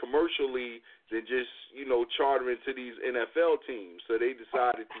planes commercially than just, chartering to these NFL teams. So they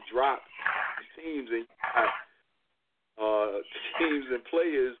decided to drop the teams, and teams and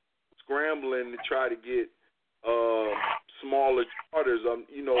players scrambling to try to get smaller charters,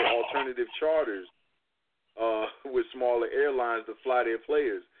 alternative charters with smaller airlines to fly their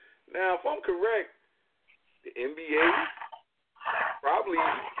players. Now, if I'm correct, the NBA, probably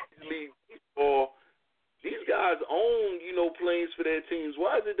League Baseball, these guys own, planes for their teams.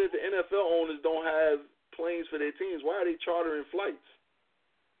 Why is it that the NFL owners don't have planes for their teams? Why are they chartering flights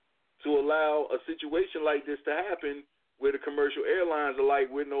to allow a situation like this to happen where the commercial airlines are like,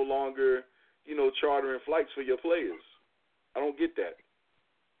 we're no longer, chartering flights for your players? I don't get that.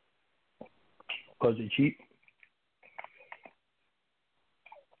 Because they're cheap.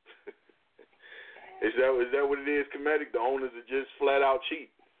 Is that what it is, Comedic? The owners are just flat out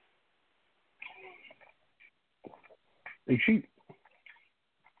cheap. They're cheap.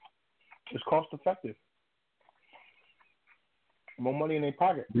 It's cost effective. More money in their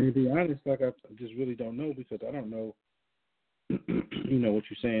pocket. To be honest, I just really don't know, because I don't know, what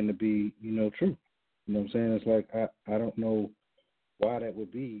you're saying to be, true. You know what I'm saying? It's like I don't know why that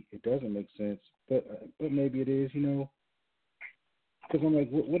would be. It doesn't make sense, but maybe it is, Because I'm like,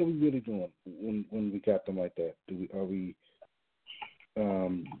 what are we really doing when we got them like that?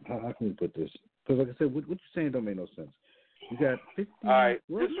 How can we put this? Because like I said, what you're saying don't make no sense. You got 50. All right,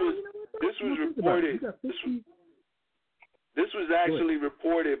 this was reported. This was actually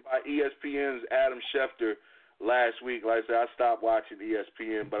reported by ESPN's Adam Schefter last week. Like I said, I stopped watching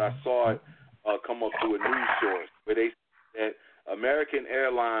ESPN, but I saw it come up through a news source where they said that American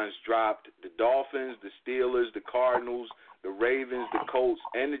Airlines dropped the Dolphins, the Steelers, the Cardinals, the Ravens, the Colts,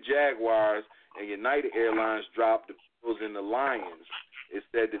 and the Jaguars, and United Airlines dropped the Bills and the Lions. It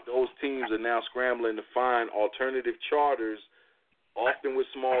said that those teams are now scrambling to find alternative charters, often with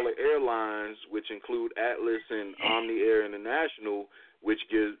smaller airlines, which include Atlas and Omni Air International, which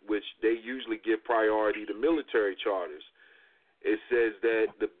they usually give priority to military charters. It says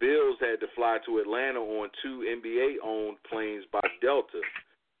that the Bills had to fly to Atlanta on 2 NBA-owned planes by Delta.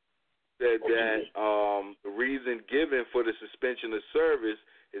 Said that the reason given for the suspension of service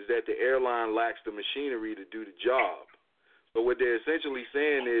is that the airline lacks the machinery to do the job. So what they're essentially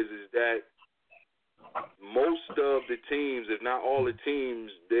saying is that most of the teams, if not all the teams,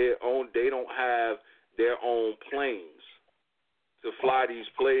 they don't have their own planes to fly these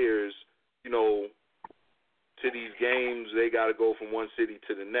players, to these games. They got to go from one city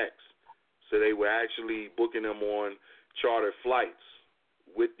to the next. So they were actually booking them on charter flights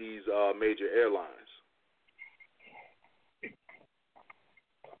with these major airlines.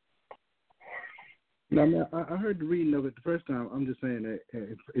 No, I mean, I heard the reading of it the first time. I'm just saying that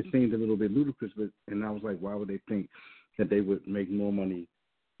it seemed a little bit ludicrous, and I was like, why would they think that they would make more money,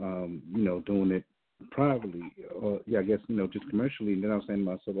 doing it privately, or I guess just commercially? And then I was saying to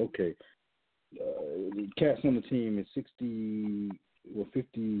myself, okay, cats on the team is 50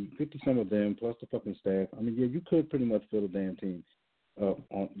 some of them plus the fucking staff. I mean, yeah, you could pretty much fill a damn team up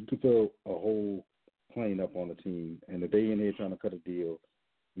you could fill a whole plane up on a team, and if they in there trying to cut a deal.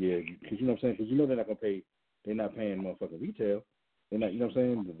 Yeah, because you know what I'm saying? Because they're not going to pay, they're not paying motherfucking retail. They're not, you know what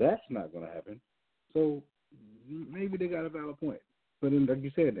I'm saying? That's not going to happen. So maybe they got a valid point. But then, like you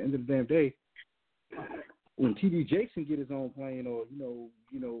said, at the end of the damn day, when T.D. Jakes can get his own plane, or,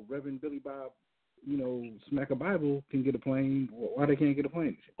 Reverend Billy Bob, Smack a Bible can get a plane, why they can't get a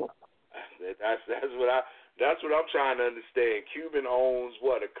plane? That's what I'm trying to understand. Cuban owns,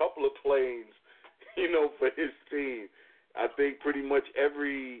 a couple of planes, for his team. I think pretty much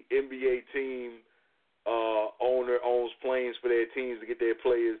every NBA team owner owns planes for their teams to get their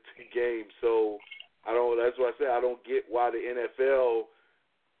players to games. So that's why I say I don't get why the NFL,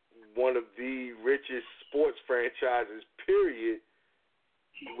 one of the richest sports franchises, period,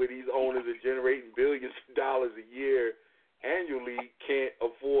 where these owners are generating billions of dollars a year annually, can't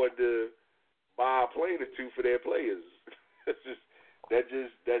afford to buy a plane or two for their players. That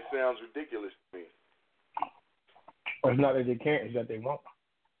sounds ridiculous to me. It's not that they can't; it's that they won't.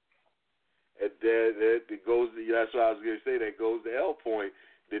 That's what I was going to say. That goes to L point,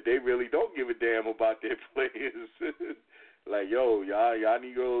 that they really don't give a damn about their players. Like, yo, y'all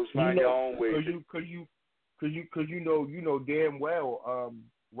Negroes find your own way. Cause you know damn well,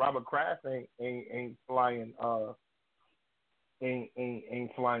 Robert Kraft ain't flying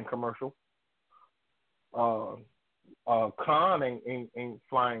ain't flying commercial. Khan ain't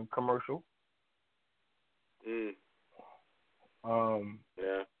flying commercial.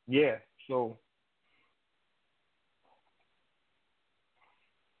 Yeah. So.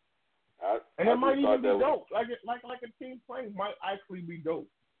 And it might even be dope. Like a team plane might actually be dope.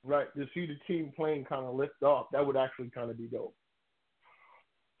 Right, to see the team plane kind of lift off, that would actually kind of be dope.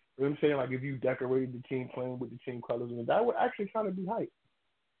 You know what I'm saying? Like if you decorated the team plane with the team colors, and that would actually kind of be hype.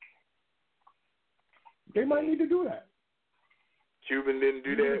 They might need to do that. Cuban didn't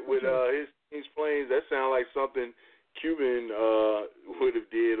do that with his team's planes. That sounds like something Cuban would have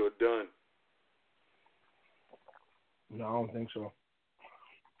did or done. No, I don't think so.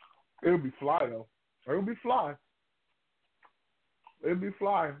 It would be fly though. It would be fly. It'd be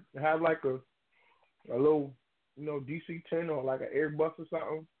fly to have like a little, DC-10 or like an Airbus or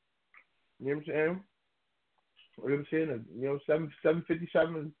something. You know what I'm saying? You know what I'm saying?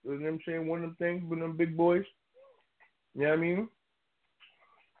 757. You know what I'm saying? One of them things with them big boys. You know what I mean?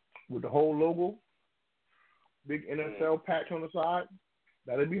 With the whole logo, big NFL patch on the side.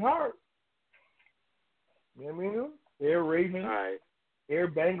 That'd be hard. You know what I mean? Air Ravens, right. Air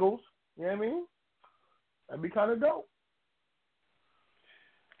Bengals. You know what I mean? That'd be kind of dope.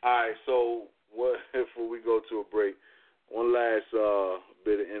 All right, so before we go to a break, one last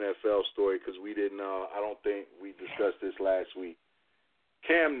bit of NFL story because we didn't. I don't think we discussed this last week.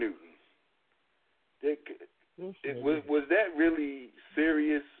 Cam Newton. Was that really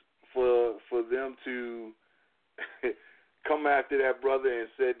serious for them to come after that brother and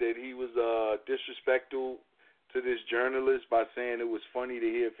said that he was disrespectful to this journalist by saying it was funny to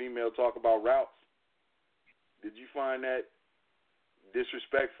hear a female talk about routes? Did you find that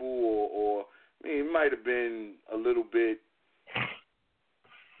disrespectful, or I mean, it might have been a little bit,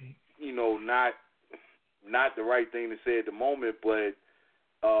 not the right thing to say at the moment, but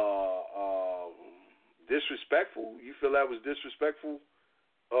disrespectful? You feel that was disrespectful,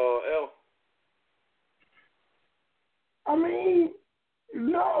 L? I mean,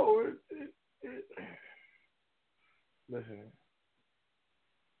 no. Listen,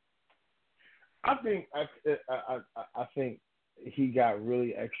 I think he got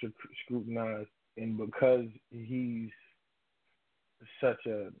really extra scrutinized, and because he's such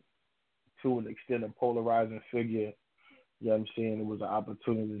to an extent, a polarizing figure, you know what I'm saying, it was an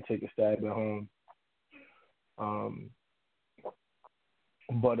opportunity to take a stab at home.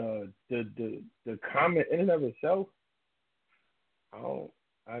 But the comment in and of itself,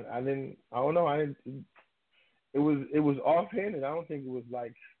 it was offhanded. I don't think it was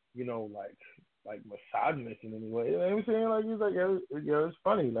like misogynist in any way. You know what I'm saying? Like, he's like, it's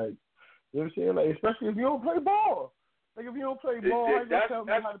funny. Like, you know what I'm saying? Like, especially if you don't play ball. Like, if you don't play ball, how you gonna tell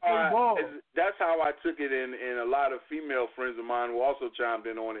me how to play ball? That's how I took it, and a lot of female friends of mine who also chimed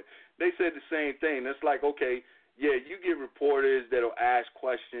in on it. They said the same thing. It's like, okay, yeah, you get reporters that'll ask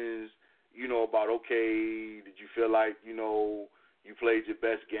questions, about, okay, did you feel like, you played your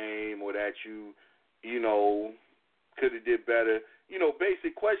best game, or that you could have did better,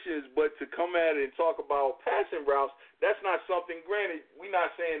 basic questions, but to come at it and talk about passing routes, that's not something, granted, we're not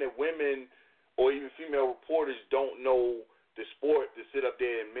saying that women or even female reporters don't know the sport to sit up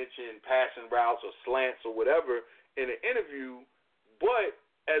there and mention passing routes or slants or whatever in an interview, but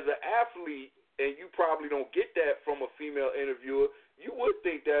as an athlete, and you probably don't get that from a female interviewer, you would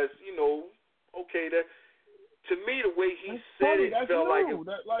think that's, okay, that, to me, the way he said it felt like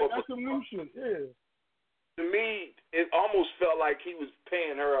that's some new shit, yeah. To me, it almost felt like he was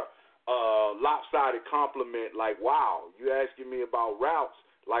paying her a lopsided compliment, like, wow, you asking me about routes,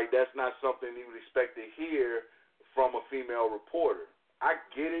 like that's not something you would expect to hear from a female reporter. I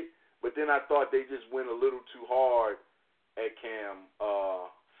get it, but then I thought they just went a little too hard at Cam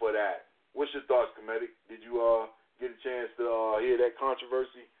for that. What's your thoughts, Comedic? Did you get a chance to hear that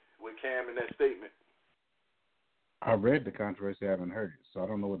controversy with Cam in that statement? I read the controversy. I haven't heard it, so I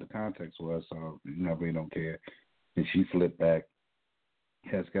don't know what the context was. So I really don't care. And she flipped back,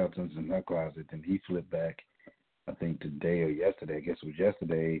 had skeletons in her closet, and he flipped back. I think today or yesterday. I guess it was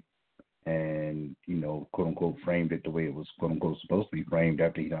yesterday, and quote unquote framed it the way it was quote unquote supposed to be framed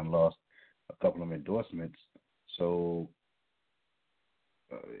after he done lost a couple of endorsements. So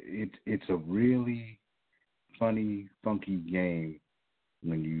it's a really funny, funky game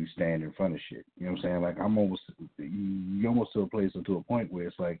when you stand in front of shit. You know what I'm saying? Like, you almost to a place or to a point where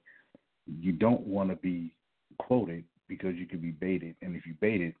it's like you don't want to be quoted because you could be baited. And if you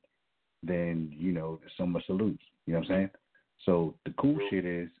bait it, then, there's so much to lose. You know what I'm saying? So the cool shit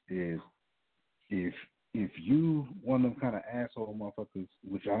is if you one of them kind of asshole motherfuckers,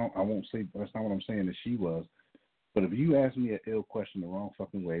 which I won't say, that's not what I'm saying that she was, But if you ask me an ill question the wrong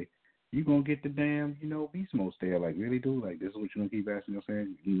fucking way, you gonna get the damn, beast mode stare. Like, really, dude? Like, this is what you gonna keep asking? You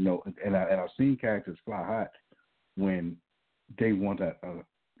know what I'm saying? And I've seen characters fly hot when they want a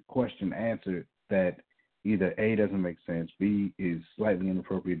question answered that either A, doesn't make sense, B, is slightly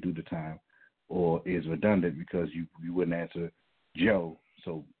inappropriate due to time, or is redundant because you wouldn't answer Joe.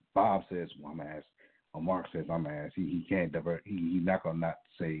 So Bob says, well, I'm going to ask, or Mark says, I'm going to ask. He can't divert. He's not going to not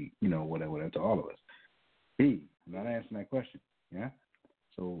say, whatever to all of us. B, I'm not answering that question. Yeah?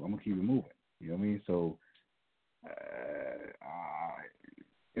 So I'm going to keep it moving. You know what I mean? So,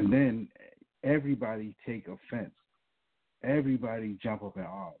 and then everybody take offense. Everybody jump up in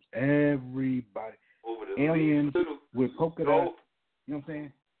arms. Everybody. Aliens with polka dots. You know what I'm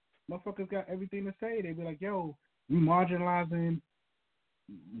saying? Motherfuckers got everything to say. They be like, yo, you marginalizing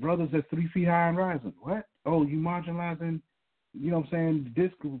brothers that's 3 feet high and rising. What? Oh, you marginalizing, you know what I'm saying,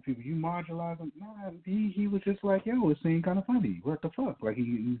 this group of people. You marginalizing. Nah, he was just like, yo, it seemed kind of funny. What the fuck? Like,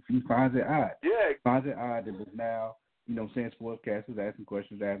 he finds it odd. Yeah. Finds it odd that now, you know what I'm saying, sportscasters asking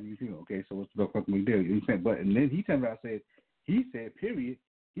questions, asking you, okay, so what's the fuck we do? You know what I'm saying? But, and then he turned around and said, period,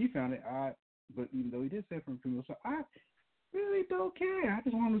 he found it odd, but even though he did say from female, so I really don't care. I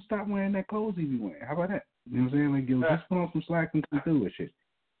just want to stop wearing that clothes he be wearing. How about that? You know what I'm saying? Like, yo, just put on some slack and come through with shit.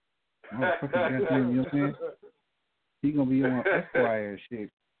 Oh, fucking goddamn, you know what I'm saying? He gonna be on Esquire shit,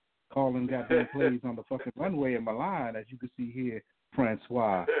 calling goddamn plays on the fucking runway in Milan. As you can see here,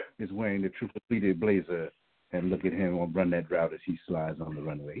 Francois is wearing the triple pleated blazer, and look at him on Run That Route as he slides on the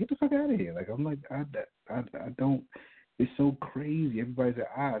runway. Get the fuck out of here! Like, I'm like, I don't. It's so crazy. Everybody's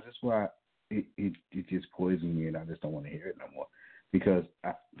at odds. That's why it just poisons me, and I just don't want to hear it no more. Because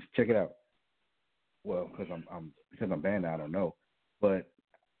check it out. Well, because I'm banned, I don't know. But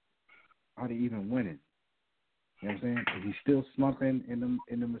are they even winning? You know what I'm saying? Is he still slumping in them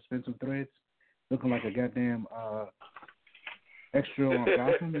expensive threads, looking like a goddamn extra on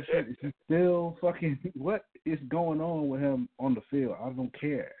Gotham and shit? Is he still fucking? What is going on with him on the field? I don't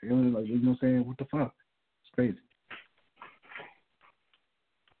care. You know what I'm saying? What the fuck? It's crazy.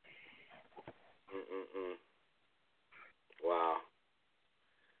 Wow.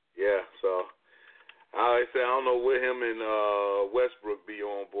 Yeah. So I don't know what him and Westbrook be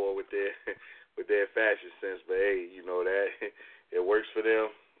on board with their fashion sense, but hey, that it works for them.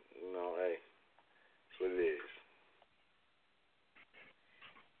 Hey, that's what it is.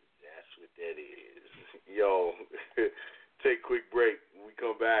 That's what that is. Yo, take a quick break. When we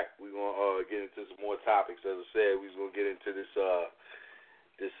come back, we're gonna get into some more topics. As I said, we're gonna get into this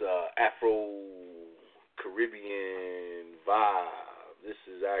Afro Caribbean vibe. This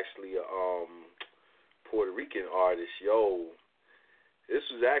is actually a Puerto Rican artist. Yo, this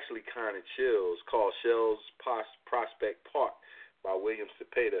was actually kind of chill. It's called Shell's Prospect Park by William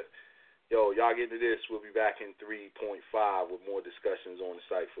Cepeda. Yo, y'all get into this. We'll be back in 3.5 with more discussions on the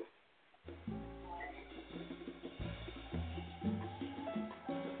Cypher.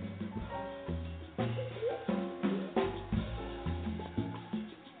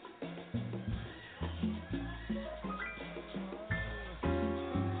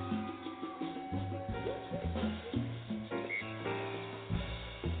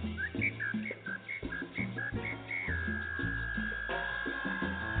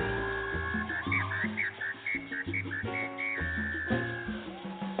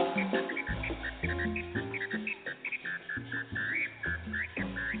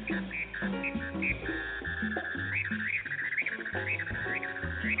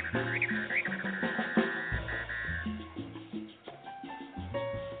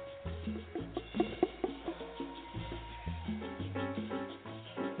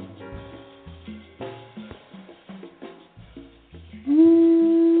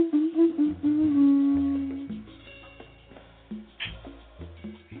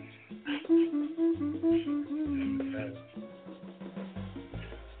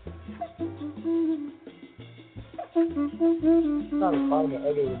 Trying to find the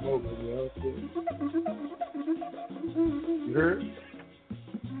other remote, you heard?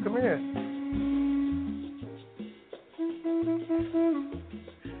 Come here.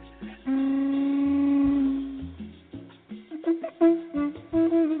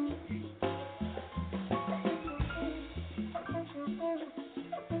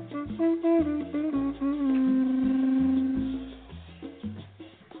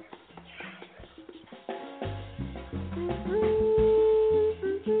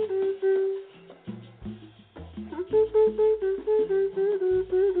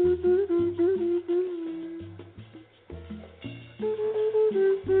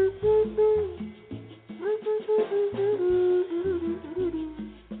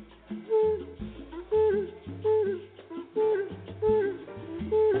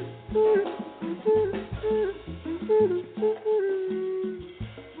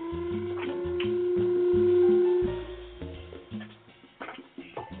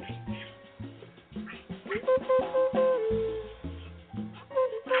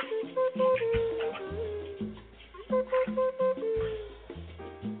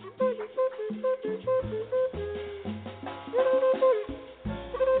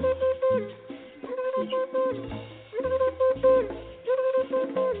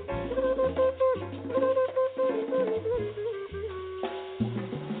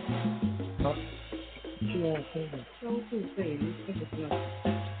 Oh, I can't find it.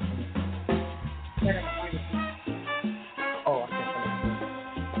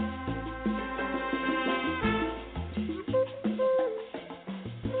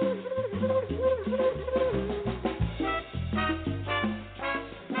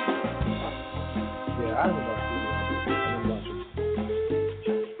 Yeah, I haven't watched it. I didn't watch it.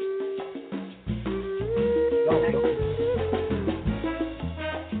 No.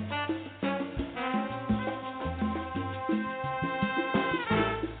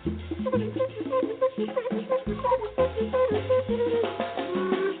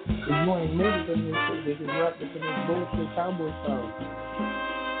 You ain't made it because they just rap this in this bullshit cowboy style.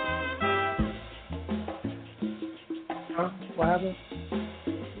 Huh? What happened?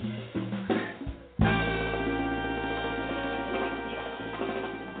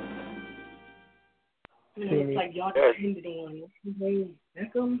 It's like y'all depended on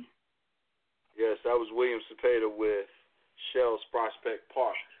Beckham. Yes, that was William Cepeda with Shell's Prospect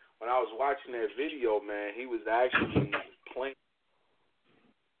Park. When I was watching that video, man, he was actually playing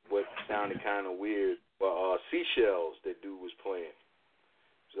what sounded kind of weird, but seashells that dude was playing.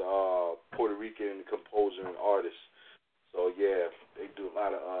 He's a Puerto Rican composer and artist. So yeah, they do a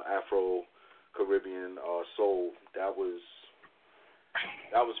lot of Afro-Caribbean soul. That was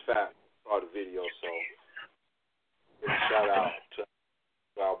fat. Saw the video, so shout out to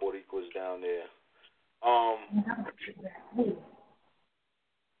our Boricuas down there.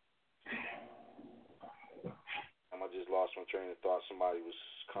 I just lost my train of thought. Somebody was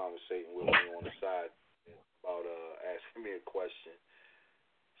conversating with me on the side about asking me a question.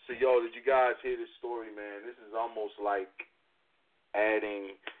 So, yo, did you guys hear this story, man? This is almost like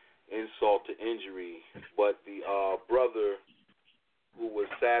adding insult to injury. But the brother who was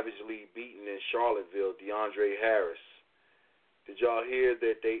savagely beaten in Charlottesville, DeAndre Harris, did y'all hear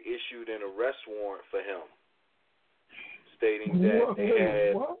that they issued an arrest warrant for him, stating that they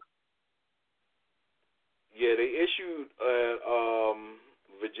had... What? Yeah, they issued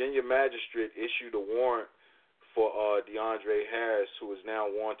Virginia magistrate issued a warrant for DeAndre Harris, who is now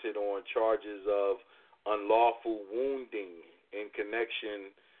wanted on charges of unlawful wounding in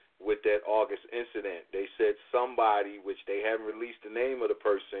connection with that August incident. They said somebody, which they haven't released the name of the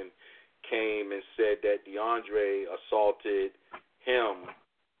person, came and said that DeAndre assaulted him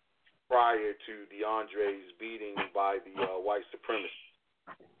prior to DeAndre's beating by the white supremacists.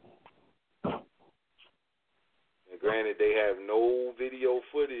 And granted, they have no video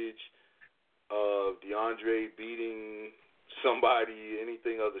footage of DeAndre beating somebody,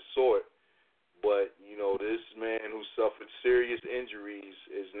 anything of the sort. But, you know, this man who suffered serious injuries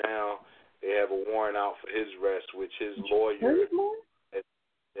is now, they have a warrant out for his arrest, which his lawyer,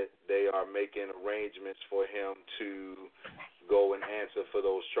 that they are making arrangements for him to go and answer for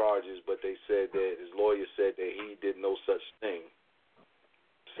those charges. But they said that, his lawyer said that he did no such thing.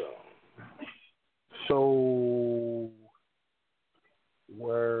 So,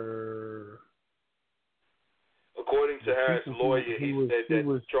 according to Harris' lawyer, he said that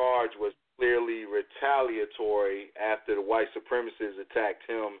the charge was clearly retaliatory after the white supremacists attacked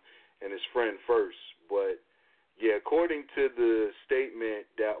him and his friend first. But, yeah, according to the statement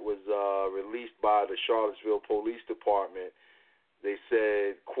that was released by the Charlottesville Police Department, they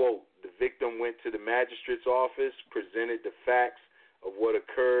said, quote, the victim went to the magistrate's office, presented the facts of what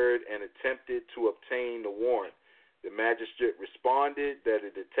occurred, and attempted to obtain the warrant. The magistrate responded that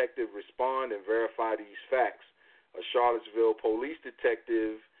a detective respond and verify these facts. A Charlottesville police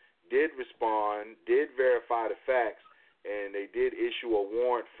detective did respond, did verify the facts, and they did issue a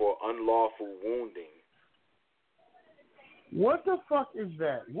warrant for unlawful wounding. What the fuck is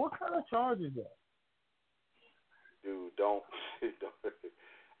that? What kind of charge is that? Dude, don't. I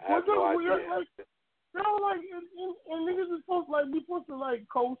have What no idea. And niggas is supposed to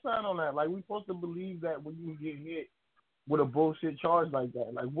co-sign on that. Like, we supposed to believe that when you get hit with a bullshit charge like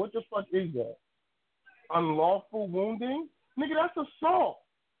that. Like, what the fuck is that? Unlawful wounding? Nigga, that's assault.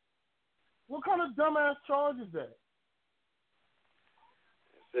 What kind of dumbass charge is that?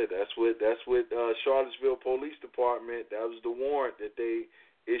 That's what Charlottesville Police Department, that was the warrant that they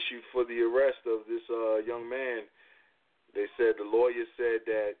issued for the arrest of this young man. They said, the lawyer said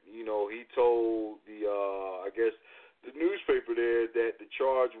that, you know, he told the, I guess, the newspaper there that the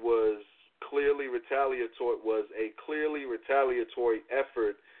charge was a clearly retaliatory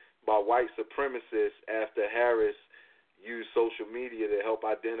effort by white supremacists after Harris used social media to help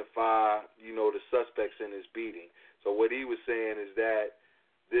identify, you know, the suspects in his beating. So what he was saying is that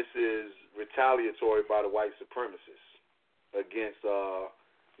this is retaliatory by the white supremacists against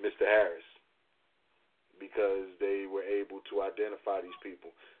Mr. Harris, because they were able to identify these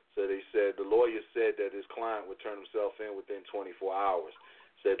people. So they said said the lawyer said that his client would turn himself in within 24 hours.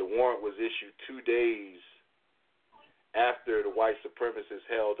 Said the warrant was issued 2 days after the white supremacists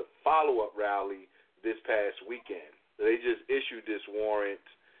held a follow-up rally this past weekend. So they just issued this warrant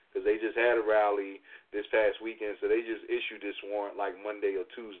because they just had a rally this past weekend, so they just issued this warrant like Monday or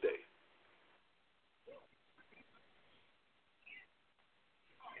Tuesday.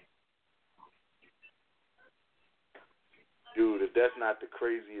 Dude, if that's not the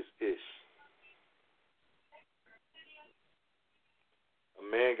craziest ish. A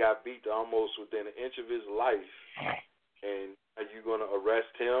man got beat almost within an inch of his life, and are you going to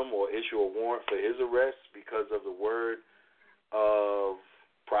arrest him or issue a warrant for his arrest because of the word of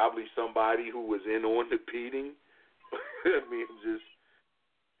probably somebody who was in on the beating? I mean, just,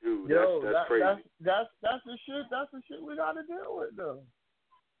 dude, that's crazy. That's the shit. That's the shit we got to deal with, though.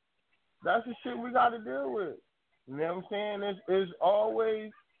 That's the shit we got to deal with. You know what I'm saying? It's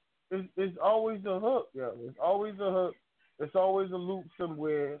always a hook, yo. It's always a hook. It's always a loop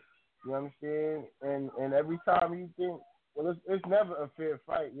somewhere. You know what I'm saying? And every time you think, well, it's never a fair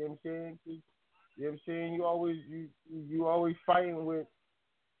fight. You know what I'm saying? You know what I'm saying? You always fighting with,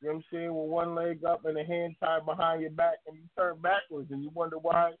 you know what I'm saying, with one leg up and a hand tied behind your back, and you turn backwards, and you wonder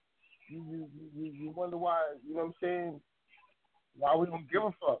why. You wonder why. You know what I'm saying? Why we don't give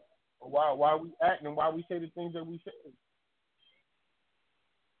a fuck? Why we act and why we say the things that we say.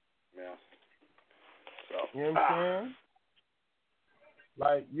 Yeah. So, you know what I'm saying?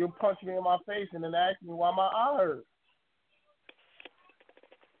 Like, you punch me in my face and then ask me why my eye hurt.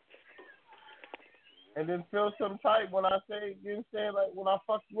 And then feel some type when I say, you know what I'm saying, like when I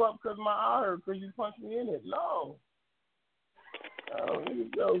fuck you up because my eye hurt because you punched me in it. No. Oh, here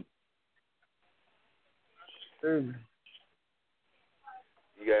you go. Dude.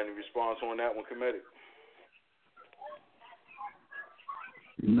 You got any response on that one, Comedic?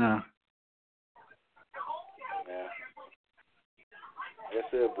 Nah. Yeah. Like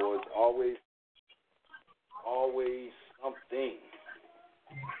I said, boys, always something.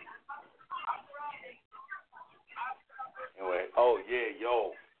 Anyway, oh yeah,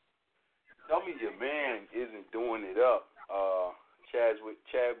 yo. Tell me your man isn't doing it up.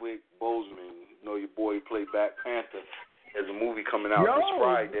 Chadwick Boseman, you know your boy played Black Panther. There's a movie coming out this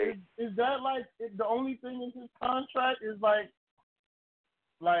Friday. Is that like the only thing in his contract is like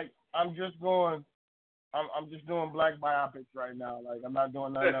I'm just doing black biopics right now. Like I'm not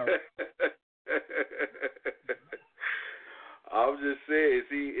doing nothing else. I'm just saying,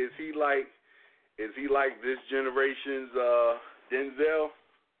 is he like this generation's Denzel?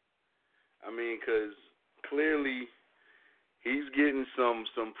 I mean, because clearly he's getting some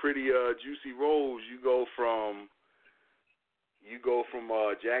pretty juicy roles. You go from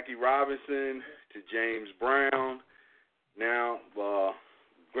Jackie Robinson to James Brown. Now,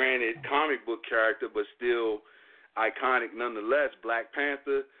 granted, comic book character, but still iconic nonetheless. Black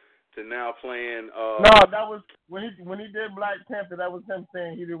Panther to now playing. No, that was when he did Black Panther. That was him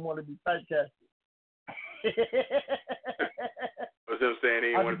saying he didn't want to be typecast. Was him saying he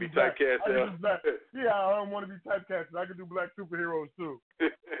didn't want to be typecast? Yeah, I don't want to be typecast. I can do black superheroes too.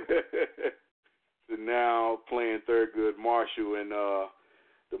 So now playing Thurgood Marshall in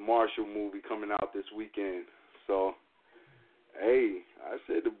the Marshall movie coming out this weekend. So, hey, I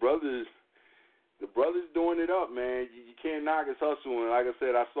said the brothers doing it up, man. You can't knock his hustle. And like I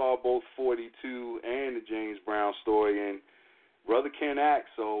said, I saw both 42 and the James Brown story, and brother can act.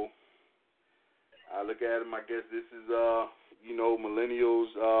 So I look at him. I guess this is millennials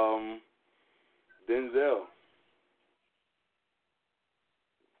Denzel.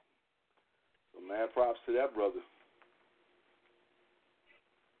 So mad props to that brother.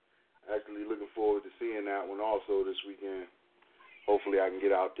 Actually looking forward to seeing that one also this weekend. Hopefully I can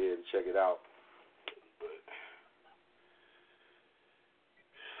get out there and check it out.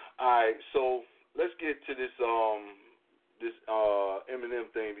 All right, so let's get to this Eminem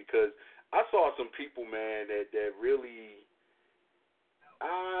thing, because I saw some people, man, that really,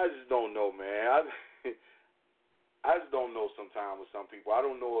 I just don't know, man. I just don't know sometimes with some people. I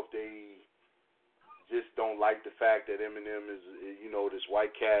don't know if they just don't like the fact that Eminem is, this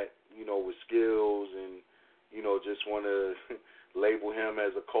white cat, with skills, and, just want to label him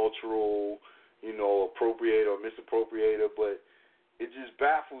as a cultural, appropriator or misappropriator. But it just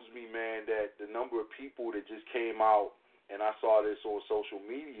baffles me, man, that the number of people that just came out, and I saw this on social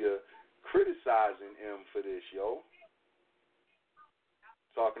media, criticizing him for this, yo.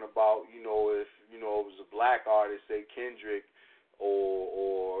 Talking about, if, it was a black artist, say Kendrick,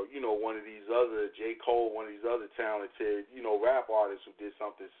 or one of these other, J. Cole, one of these other talented, rap artists who did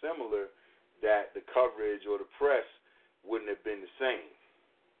something similar, that the coverage or the press wouldn't have been the same.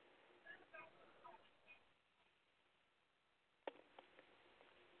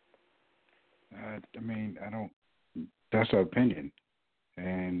 mean, I don't. That's our opinion,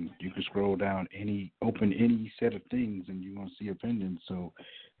 and you can scroll down open any set of things, and you're gonna see opinions. So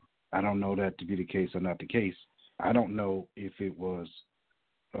I don't know that to be the case or not the case. I don't know if it was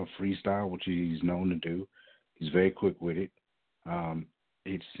a freestyle, which he's known to do. He's very quick with it.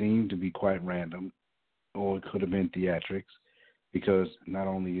 It seemed to be quite random, or it could have been theatrics, because not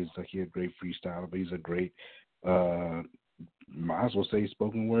only is he a great freestyler, but he's a great, might as well say,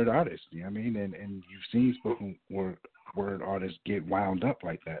 spoken word artist. You know what I mean? And you've seen spoken word artists get wound up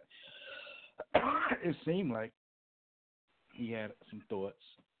like that. It seemed like he had some thoughts,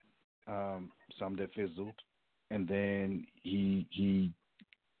 some that fizzled, and then he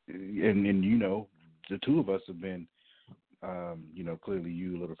you know, the two of us have been, you know, clearly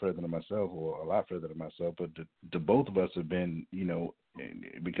you a little further than myself, or a lot further than myself, but the both of us have been, you know,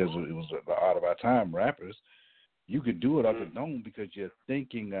 because it was the art of our time, rappers. You could do it off the dome because you're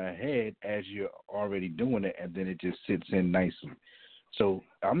thinking ahead as you're already doing it, and then it just sits in nicely. So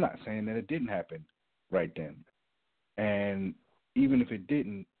I'm not saying that it didn't happen right then, and even if it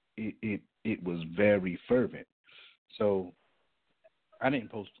didn't, it was very fervent. So I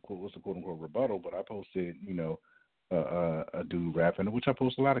didn't post what's the quote unquote rebuttal, but I posted, you know, a dude rapping, which I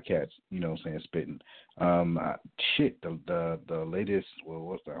post a lot of cats, you know, saying spitting. The latest,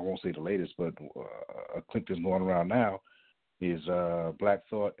 well, I won't say the latest, but a clip that's going around now is Black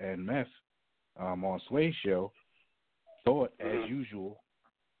Thought and Meth on Sway's show. Thought, as usual,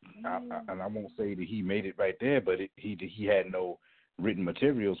 and I won't say that he made it right there, but he had no written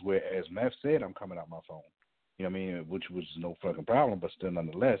materials, whereas Meth said, "I'm coming out my phone." You know what I mean? Which was no fucking problem, but still,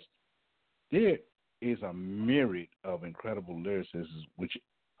 nonetheless, there is a myriad of incredible lyricists,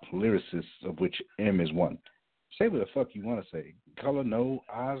 of which M is one. Say what the fuck you want to say. Color, no.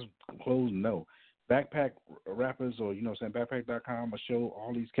 Eyes closed, no. Backpack rappers, or, you know what I'm saying, backpack.com, a show,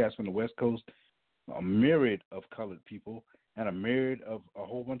 all these cats from the West Coast, a myriad of colored people, and a myriad of a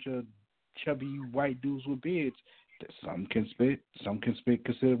whole bunch of chubby white dudes with beards. Some can spit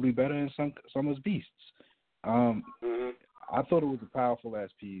considerably better, and some is beasts. I thought it was a powerful ass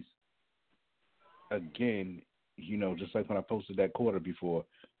piece. Again, you know, just like when I posted that quarter before,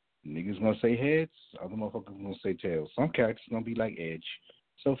 niggas gonna say heads, other motherfuckers gonna say tails. Some characters gonna be like Edge.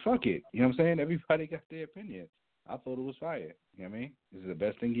 So fuck it. You know what I'm saying? Everybody got their opinion. I thought it was fire. You know what I mean? Is it the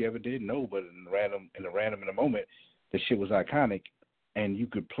best thing he ever did? No, but in the moment, the shit was iconic, and you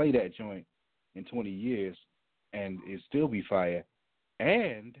could play that joint in 20 years and it still be fire.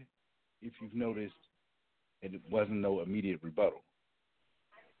 And if you've noticed, it wasn't no immediate rebuttal.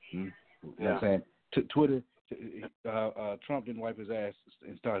 You know what I'm saying? Twitter, Trump didn't wipe his ass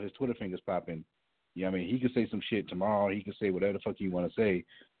and start his Twitter fingers popping. You know what I mean? He could say some shit tomorrow. He could say whatever the fuck he want to say.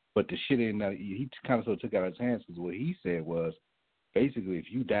 But the shit ain't that. He kind of sort of took out his hands, because what he said was, basically, if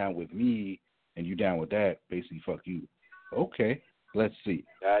you down with me and you down with that, basically, fuck you. Okay, let's see.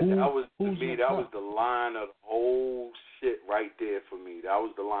 That was the line of the whole shit right there for me. That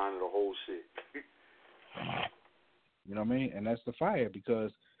was the line of the whole shit. You know what I mean? And that's the fire,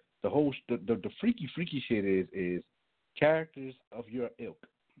 because the whole the freaky shit is characters of your ilk.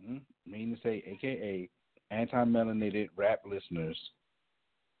 Meaning to say, AKA anti-melanated rap listeners.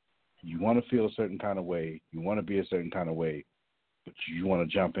 You want to feel a certain kind of way. You want to be a certain kind of way, but you want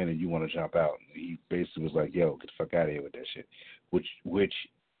to jump in and you want to jump out. And he basically was like, "Yo, get the fuck out of here with that shit," which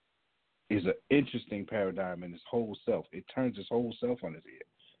is an interesting paradigm in his whole self. It turns his whole self on his head.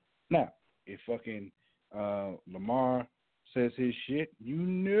 Now, if fucking Lamar says his shit, you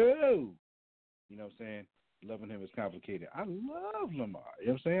know what I'm saying? Loving him is complicated. I love Lamar. You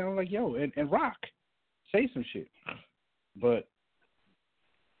know what I'm saying? I'm like, yo, and rock. Say some shit. But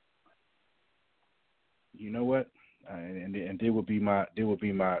you know what? And there would be my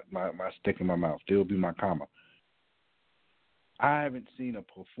stick in my mouth. There would be my comma. I haven't seen a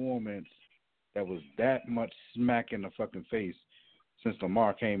performance that was that much smack in the fucking face since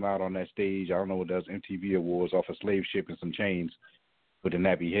Lamar came out on that stage. I don't know what does, MTV Awards, off a slave ship and some chains with a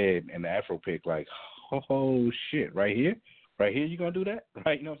nappy head and the Afro pick. Like, oh shit, right here you gonna do that?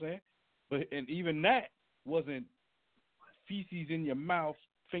 Right, you know what I'm saying? But and even that wasn't feces in your mouth,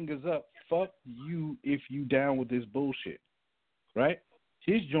 fingers up, fuck you if you down with this bullshit. Right?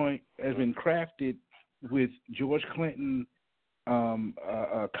 His joint has been crafted with George Clinton,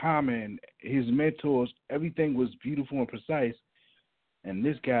 Common, his mentors, everything was beautiful and precise, and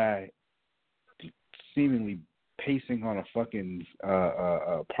this guy seemingly pacing on a fucking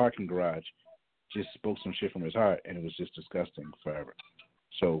parking garage just spoke some shit from his heart, and it was just disgusting forever.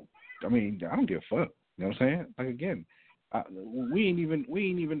 So, I mean, I don't give a fuck. You know what I'm saying? Like, again, we ain't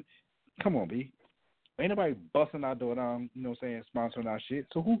even. Come on, B. Ain't nobody busting our door down. You know what I'm saying? Sponsoring our shit.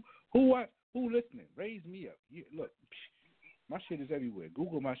 So who Who listening? Raise me up. Look, my shit is everywhere.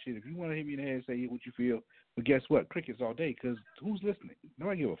 Google my shit. If you want to hit me in the head and say what you feel, but guess what? Crickets all day, because who's listening?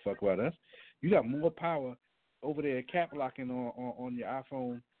 Nobody give a fuck about us. You got more power over there cap locking on your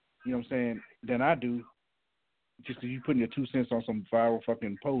iPhone, you know what I'm saying, than I do. Just because you putting your 2 cents on some viral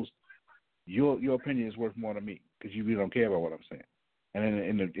fucking post, your opinion is worth more than me, because you really don't care about what I'm saying.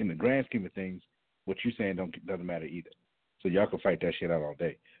 And in the grand scheme of things, what you saying doesn't matter either. So y'all can fight that shit out all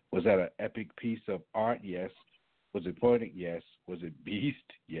day. Was that an epic piece of art? Yes. Was it poetic? Yes. Was it beast?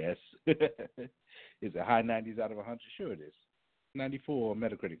 Yes. Is it high 90s out of 100? Sure it is. 94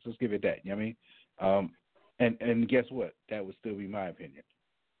 Metacritic. Let's give it that. You know what I mean? And guess what? That would still be my opinion.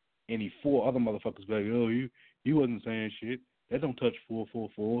 Any 4 other motherfuckers be like, oh, you wasn't saying shit. That don't touch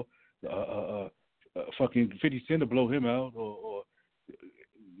 444. Fucking 50 Cent to blow him out, or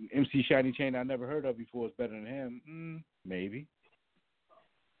MC Shiny Chain I never heard of before is better than him. Maybe.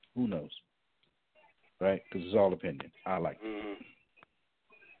 Who knows? Right? Because it's all opinion. I like it. Mm-hmm.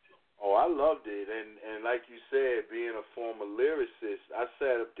 Oh, I loved it. And like you said, being a former lyricist, I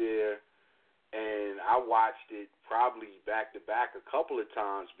sat up there and I watched it probably back to back a couple of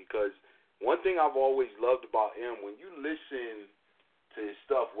times, because one thing I've always loved about him, when you listen to his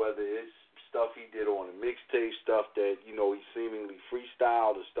stuff, whether it's stuff he did on a mixtape, stuff that, he seemingly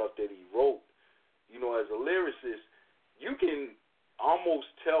freestyled, or stuff that he wrote, as a lyricist, you can almost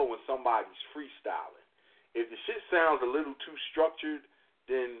tell when somebody's freestyling. If the shit sounds a little too structured,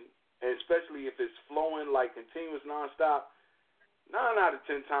 then, and especially if it's flowing like continuous nonstop, 9 out of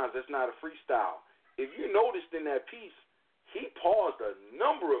 10 times that's not a freestyle. If you noticed in that piece, he paused a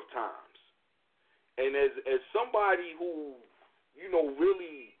number of times. And as somebody who,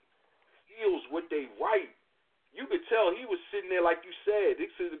 really feels what they write, you could tell he was sitting there, like you said,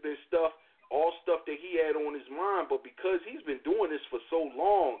 this could have been all stuff that he had on his mind, but because he's been doing this for so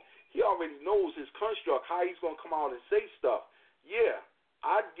long, he already knows his construct, how he's going to come out and say stuff. Yeah,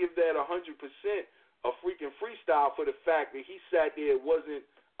 I'd give that 100% a freaking freestyle for the fact that he sat there, it wasn't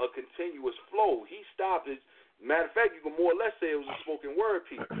a continuous flow. He stopped. Matter of fact, you can more or less say it was a spoken word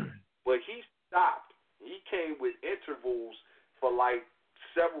piece, but he stopped. He came with intervals for like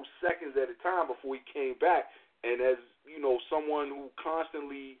several seconds at a time before he came back. And as, someone who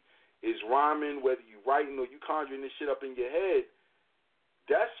constantly is rhyming, whether you writing or you conjuring this shit up in your head,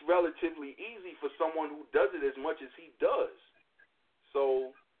 that's relatively easy for someone who does it as much as he does.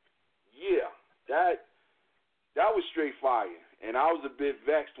 So, yeah, that was straight fire. And I was a bit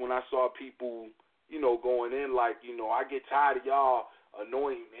vexed when I saw people, going in like, I get tired of y'all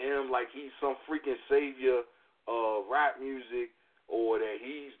anointing him like he's some freaking savior of rap music, or that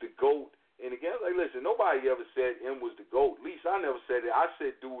he's the GOAT. And again, like, listen, nobody ever said M was the GOAT. At least I never said it. I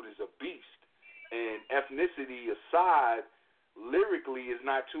said dude is a beast. And ethnicity aside, lyrically is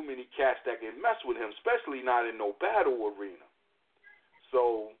not too many cats that can mess with him, especially not in no battle arena.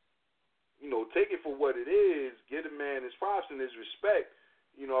 So, take it for what it is, give a man his props and his respect.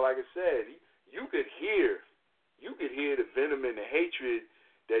 Like I said, you could hear the venom and the hatred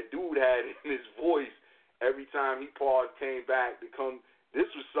that dude had in his voice every time he paused, came back to come. This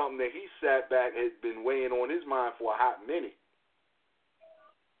was something that he sat back, had been weighing on his mind for a hot minute.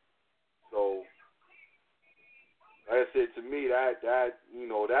 So, like I said, to me, that's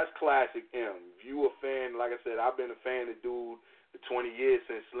classic M. If you a fan, like I said, I've been a fan of dude for 20 years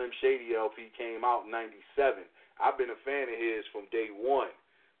since Slim Shady LP came out in 97. I've been a fan of his from day one.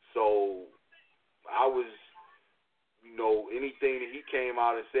 So I was, anything that he came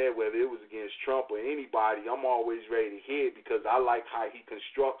out and said, whether it was against Trump or anybody, I'm always ready to hear it, because I like how he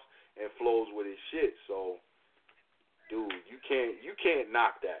constructs and flows with his shit. So, dude, you can't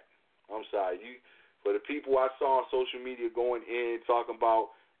knock that. I'm sorry. For the people I saw on social media going in, talking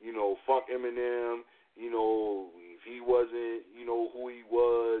about, fuck Eminem, if he wasn't, who he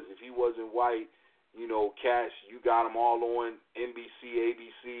was, if he wasn't white, cats, you got them all on NBC,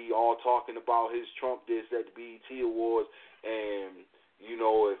 ABC, all talking about his Trump diss at the BET Awards, and,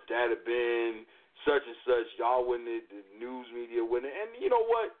 if that had been such and such, y'all wouldn't, the news media wouldn't, and you know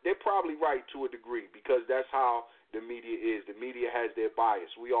what, they're probably right to a degree, because that's how the media is. The media has their bias.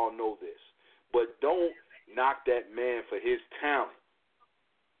 We all know this. But don't knock that man for his talent.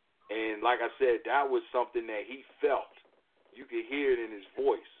 And like I said, that was something that he felt. You could hear it in his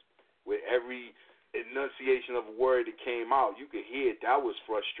voice. With every enunciation of a word that came out, you could hear it. That was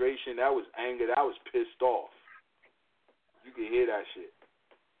frustration. That was anger. That was pissed off. You could hear that shit.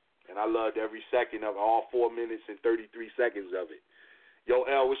 And I loved every second of it, all 4 minutes and 33 seconds of it. Yo,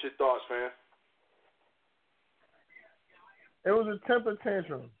 L, what's your thoughts, fam? It was a temper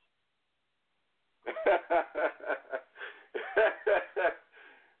tantrum.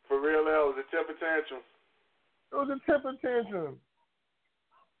 For real, that was a temper tantrum. It was a temper tantrum.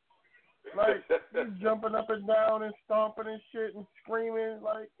 Like, he's jumping up and down and stomping and shit and screaming.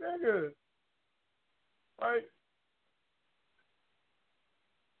 Like, nigga. Like,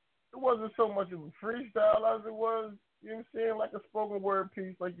 it wasn't so much of a freestyle as it was, you know what I'm saying, like a spoken word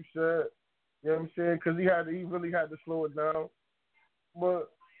piece, like you said. You know what I'm saying? Because he really had to slow it down.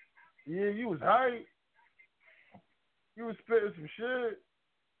 But, yeah, you was hype. You was spitting some shit.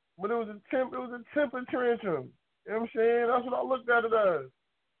 But it was a temper tantrum. You know what I'm saying? That's what I looked at it as.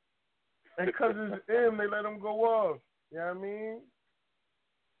 And because it's M, they let him go off. You know what I mean?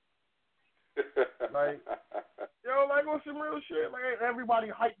 Like, yo, like on some real shit. Like, everybody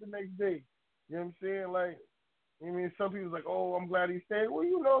hyped the next day. You know what I'm saying? Like, I mean, some people's like, oh, I'm glad he stayed. Well,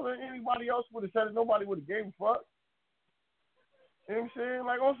 you know that anybody else would have said it. Nobody would have gave a fuck. You know what I'm saying?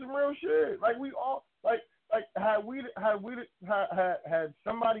 Like, on some real shit. Like, we all, like had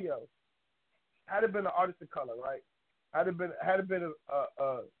somebody else, had it been an artist of color, right? Had it been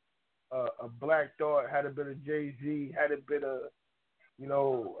a Black Thought, had it been a Jay-Z, had it been a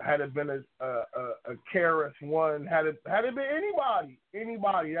KRS-One, had it been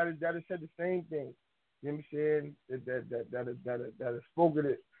anybody that has said the same thing. You know what I'm saying? That has spoken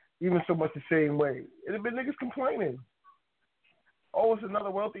it even so much the same way. It'd have been niggas complaining. Oh, it's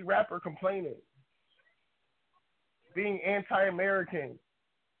another wealthy rapper complaining. Being anti-American.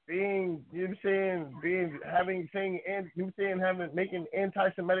 Being, you know what I'm saying, making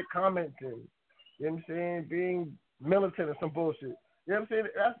anti-Semitic comments and, you know what I'm saying, being militant or some bullshit. You know what I'm saying?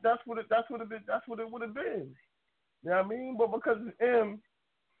 That's what it would have been. You know what I mean? But because it's M,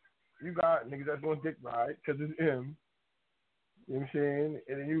 you got niggas that's going to dick ride because it's M. You know what I'm saying?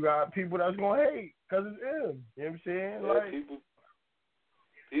 And then you got people that's going to hate because it's M. You know what I'm saying? Yeah, like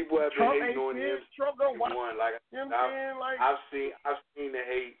people have been hating on him. Trump don't watch. Like, you know what I'm saying? Like, I've seen the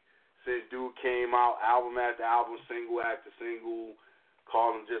hate since dude came out, album after album, single after single,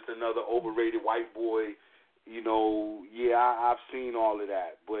 call him just another overrated white boy. You know, yeah, I've seen all of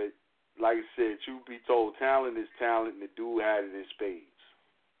that. But like I said, truth be told, talent is talent, and the dude had it in spades.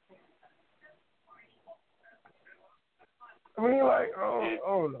 I mean, like, I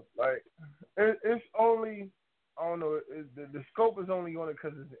don't know. Like, it's only, I don't know, the scope is only on it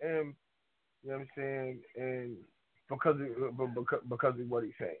because it's M, you know what I'm saying, and because of what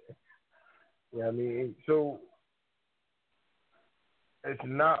he's saying. You know what I mean? So, it's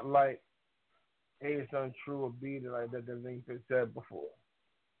not like A, it's untrue, or B, like that thing's been said before.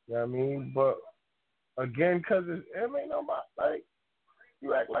 You know what I mean? But, again, because it's M, ain't nobody, like,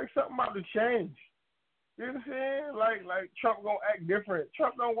 you act like something about to change. You know what I'm saying? Like Trump gonna act different.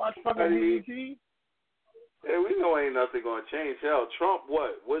 Trump don't watch fucking BET. Yeah, we know ain't nothing gonna change. Hell, Trump,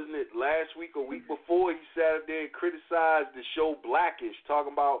 wasn't it last week or week before, he sat up there and criticized the show Blackish,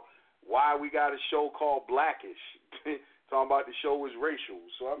 talking about why we got a show called Blackish. Talking about the show was racial.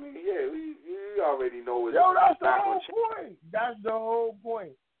 So I mean, yeah, we already know it's that's the whole point. That's the whole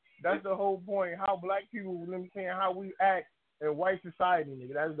point. That's the whole point. How black people, you know what I'm saying, how we act in white society,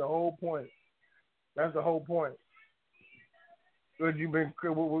 nigga. That's the whole point. That's the whole point. Would you been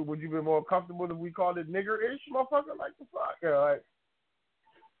more comfortable if we called it nigger-ish, motherfucker? Like the fuck, yeah,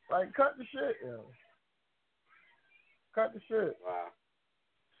 like cut the shit, yeah. Cut the shit. Wow.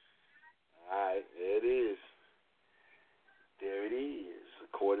 All right, there it is. There it is.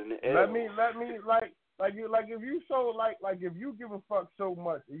 According to Ed. Let me like if you so like if you give a fuck so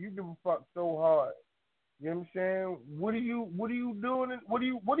much, if you give a fuck so hard. You know what I'm saying? What are you doing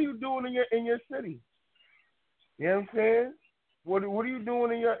in your city? You know what I'm saying? What are you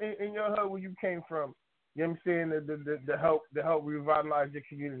doing in your hood where you came from? You know what I'm saying? To help revitalize your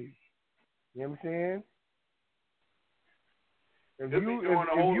community. You know what I'm saying? They'll be doing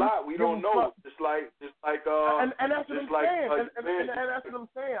a whole lot. We don't know. Just like and that's what I'm saying. And that's what I'm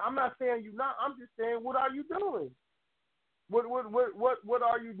saying. I'm not saying you not. I'm just saying, what are you doing? What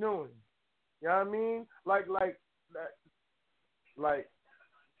are you doing? You know what I mean? Like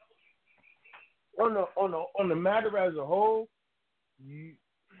on the matter as a whole, you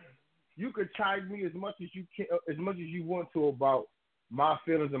could chide me as much as you want to about my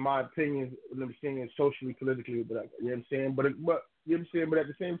feelings and my opinions. You know what I'm saying, socially, politically, but you know what I'm saying. But you know what I'm saying. But at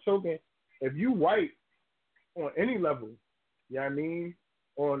the same token, if you white on any level, you know what I mean,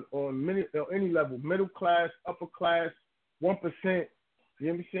 on any level, middle class, upper class, 1%, you know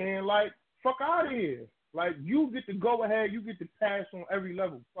what I'm saying, like. Fuck out of here. Like, you get to go ahead, you get to pass on every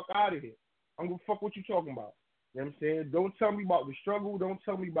level. Fuck out of here. I'm going to fuck what you talking about. You know what I'm saying? Don't tell me about the struggle. Don't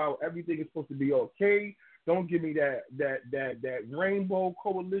tell me about everything is supposed to be okay. Don't give me that rainbow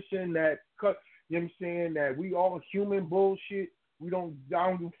coalition, that cut, you know what I'm saying, that we all human bullshit. I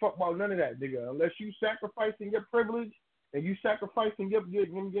don't give a fuck about none of that, nigga. Unless you sacrificing your privilege and you sacrificing your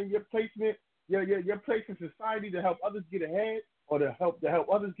placement, your place in society to help others get ahead or to help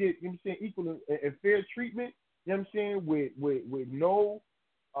others get, you know what I'm saying, equal and fair treatment, you know what I'm saying, with no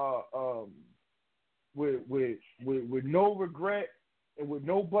with no regret and with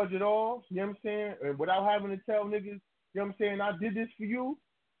no budget off, you know what I'm saying, and without having to tell niggas, you know what I'm saying, I did this for you,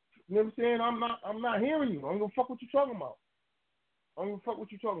 you know what I'm saying, I'm not hearing you. I don't give a fuck what you talking about. I'm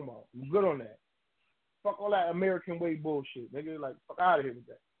good on that. Fuck all that American way bullshit, nigga. Like, fuck out of here with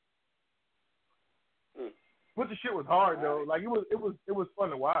that. But the shit was hard though. Like it was fun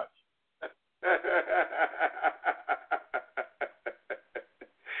to watch.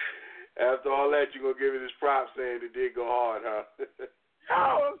 After all that, you gonna give it his props saying it did go hard, huh? No,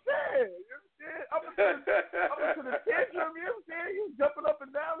 I'm saying. Up until the tantrum, you know what I'm saying? You was jumping up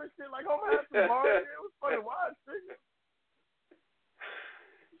and down and shit like, oh man, some hard shit. It was fun to watch, nigga.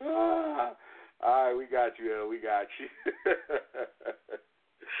 All right, we got you, El. We got you.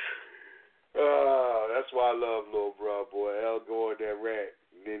 That's why I love little bro, boy. El go on that rant,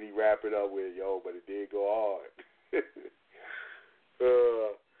 and then he wrap it up with, yo, but it did go hard.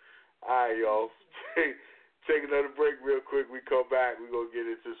 All right, y'all. Take another break real quick. We come back. We're going to get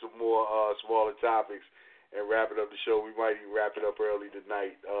into some more smaller topics and wrap it up the show. We might even wrap it up early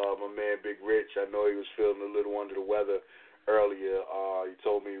tonight. My man, Big Rich, I know he was feeling a little under the weather earlier. He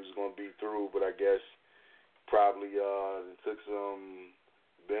told me he was going to be through, but I guess probably took some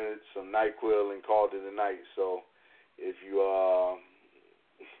NyQuil and called it a night. So if you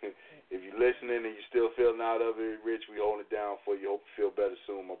if you're listening and you're still feeling out of it, Rich, we hold it down for you. Hope you feel better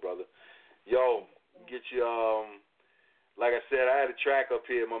soon, my brother. Yo, get you like I said, I had a track up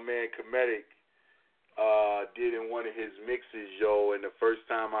here my man Comedic did in one of his mixes, yo, and the first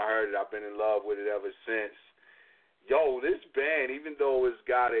time I heard it, I've been in love with it ever since. Yo, this band, even though it's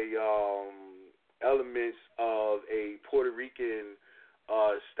got elements of a Puerto Rican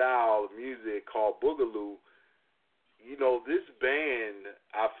style of music called Boogaloo, you know, this band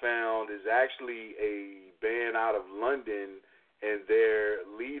I found is actually a band out of London, and their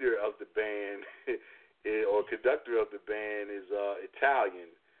leader of the band or conductor of the band is Italian.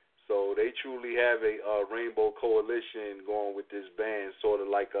 So they truly have a rainbow coalition going with this band, sort of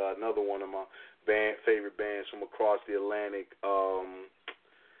like another one of my favorite bands from across the Atlantic,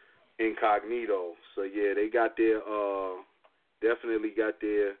 Incognito. So yeah, they got their definitely got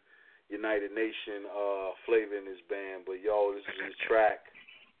their United Nation flavor in this band. But yo, this is a track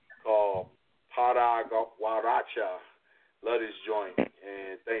called Para Guaracha. Love this joint,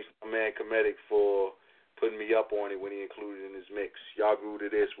 and thanks to my man Comedic for putting me up on it when he included it in his mix. Y'all grew to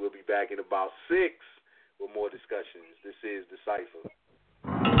this. We'll be back in about 6 with more discussions. This is the Cypher.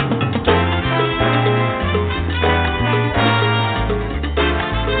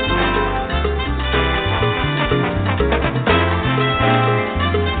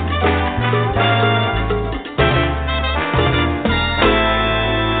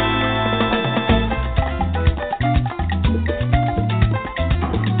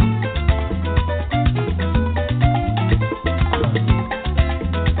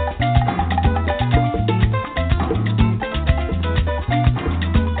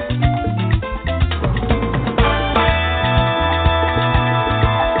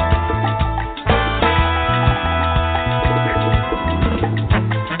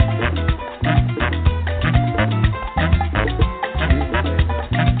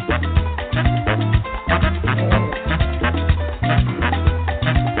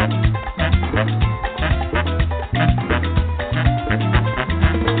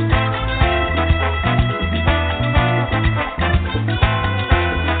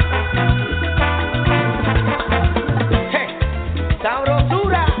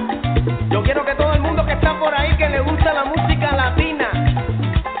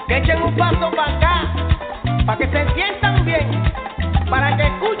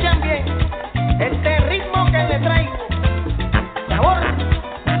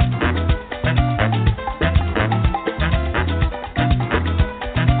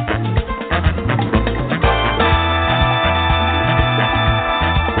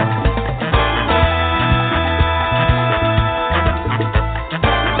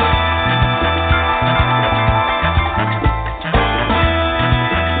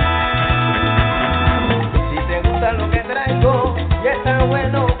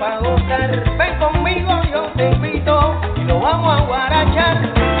 Ven conmigo, yo te invito y lo vamos a guarachar.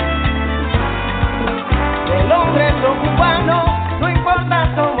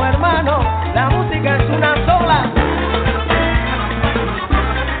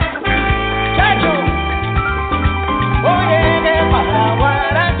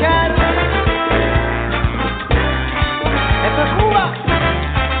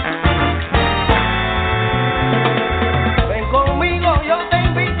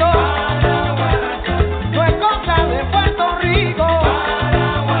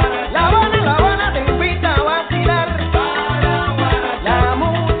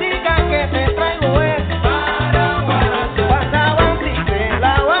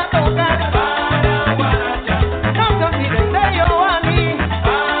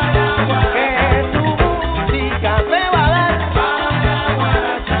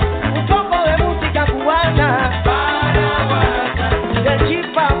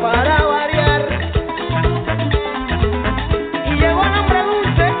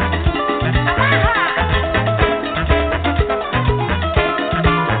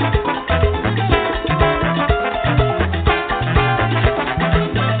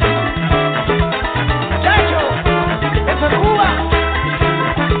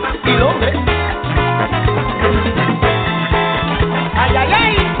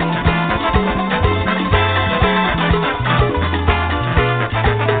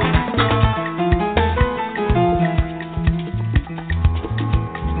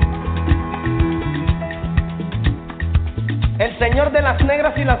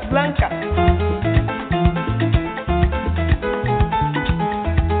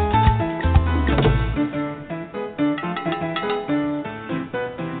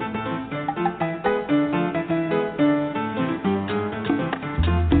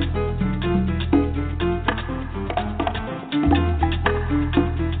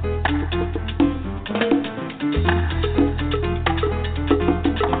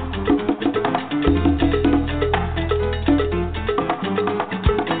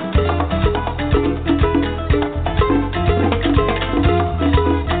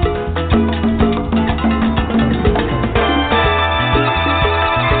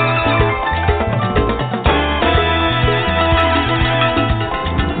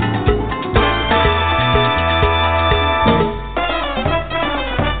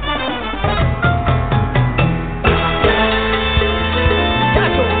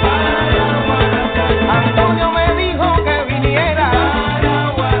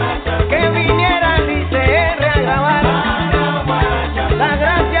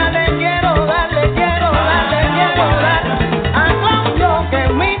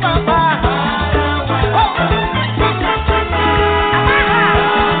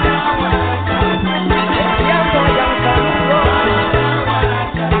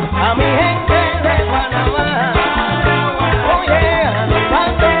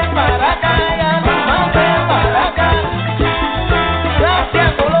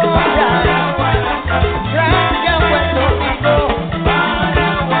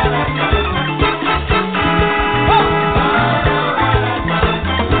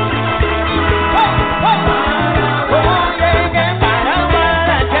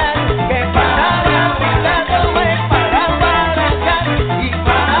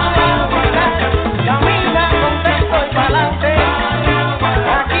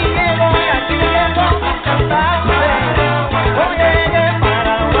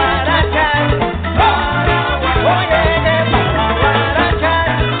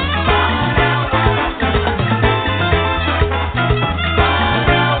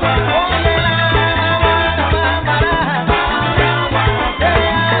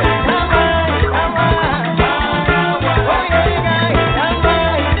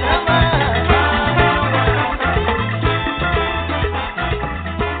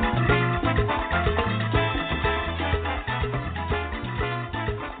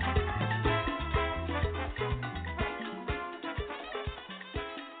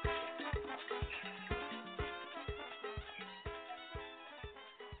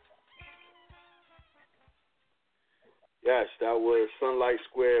 Yes, that was Sunlight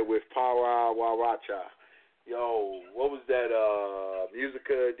Square with Power Waracha. Yo, what was that?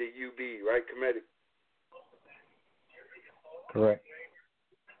 Musica de UB, right? Comedic. Correct.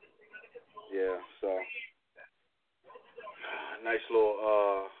 Yeah, so nice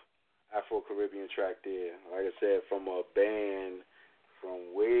little Afro-Caribbean track there. Like I said, from a band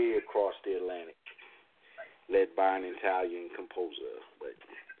from way across the Atlantic, led by an Italian composer. But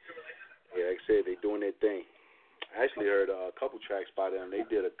yeah, like I said, they doing their thing. I actually heard a couple tracks by them. They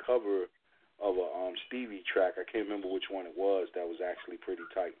did a cover of a Stevie track. I can't remember which one it was. That was actually pretty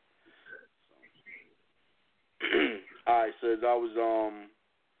tight. All right, so as I was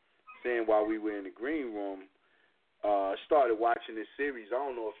saying while we were in the green room, started watching this series. I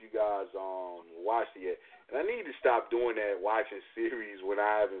don't know if you guys watched it yet. And I need to stop doing that, watching series when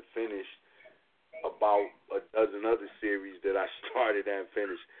I haven't finished about a dozen other series that I started and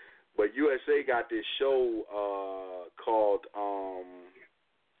finished. But USA got this show called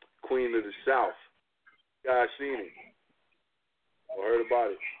Queen of the South. You guys seen it? Or heard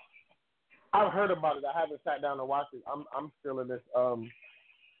about it? I've heard about it. I haven't sat down and watched it. I'm still in this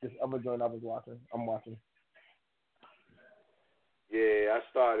other joint I was watching. I'm watching. Yeah, I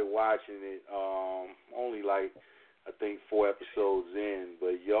started watching it only like I think 4 episodes in,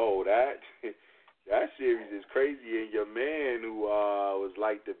 but yo, that series is crazy. And your man who was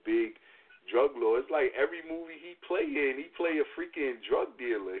like the big drug lord, it's like every movie he play in, he play a freaking drug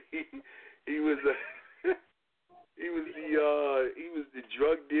dealer. He was the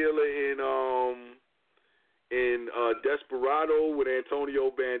drug dealer in Desperado with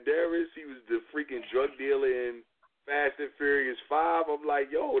Antonio Banderas. He was the freaking drug dealer in Fast and Furious 5. I'm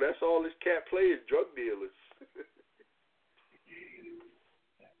like, yo, that's all this cat play is drug dealers.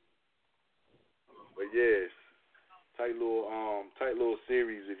 But yes, tight little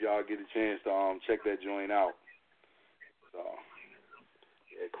series if y'all get a chance to check that joint out. So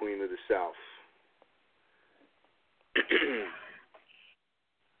yeah, Queen of the South.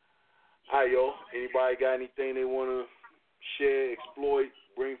 Hi yo, anybody got anything they want to share, exploit,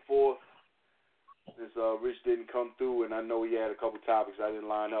 bring forth? Since Rich didn't come through, and I know he had a couple topics, I didn't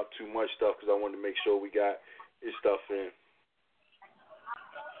line up too much stuff because I wanted to make sure we got his stuff in.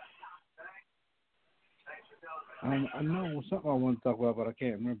 I know something I want to talk about, but I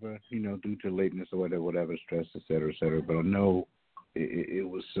can't remember, due to lateness or whatever, stress, et cetera. But I know it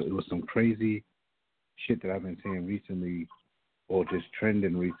was some crazy shit that I've been seeing recently, or just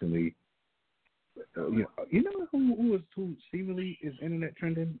trending recently. Who seemingly is internet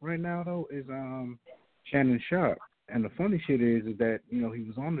trending right now though is Shannon Sharp. And the funny shit is that he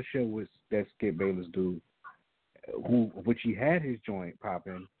was on the show with that Skip Bayless dude, which he had his joint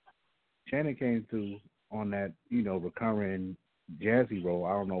popping. Shannon came through on that recurring jazzy role.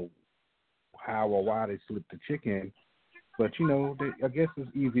 I don't know how or why they slipped the chick in, but I guess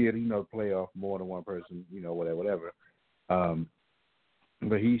it's easier to play off more than one person. Whatever.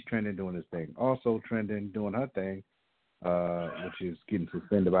 But he's trending doing his thing. Also trending doing her thing, which is getting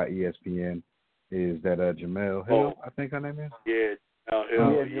suspended by ESPN, is that Jamel Hill, I think her name is? Yeah,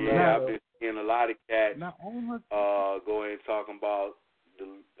 Hill. Yeah, I've been seeing a lot of cats going and talking about the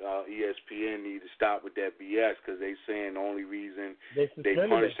ESPN need to stop with that BS because they saying the only reason they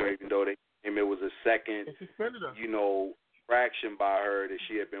punished her, even though it was a second, fraction by her that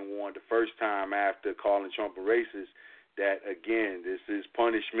she had been warned the first time after calling Trump a racist. That, again, this is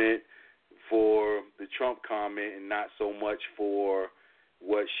punishment for the Trump comment and not so much for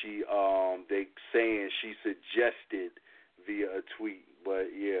what they saying she suggested via a tweet. But,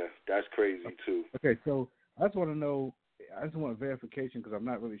 yeah, that's crazy, too. Okay, so I just want to know, I just want verification because I'm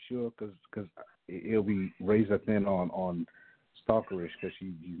not really sure because it'll be raised up then on stalkerish because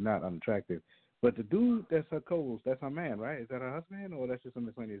she's not unattractive. But the dude that's her co-host, that's her man, right? Is that her husband, or that's just a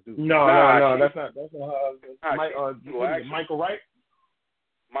miscellaneous dude? No, that's not her husband. Michael Wright?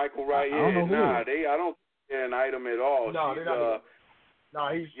 Michael Wright, yeah. I don't think they're an item at all. No, they're not.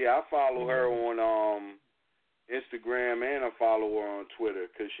 I follow her on Instagram and I follow her on Twitter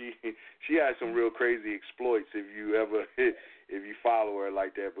because she has some real crazy exploits if you follow her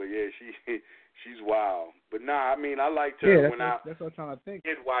like that. But yeah, she's wild. But I liked her that's what I'm trying to think.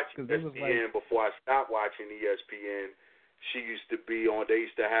 Did watch ESPN before I stopped watching ESPN. She used to be on. They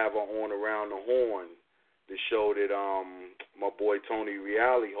used to have her on Around the Horn, the show that my boy Tony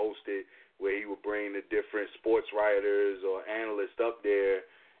Reale hosted, where he would bring the different sports writers or analysts up there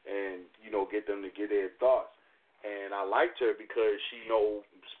and get them to get their thoughts. And I liked her because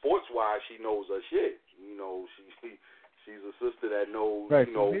sports-wise, she knows her shit. She's a sister that knows. Right.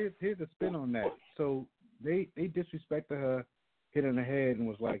 So here's the spin on that. So they disrespected her, hit her in the head, and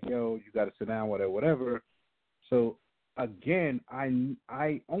was like, "Yo, you got to sit down, whatever." So again,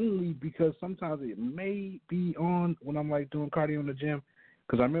 I only because sometimes it may be on when I'm like doing cardio in the gym.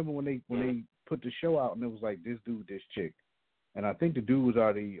 Because I remember when they put the show out and it was like this dude, this chick, and I think the dude was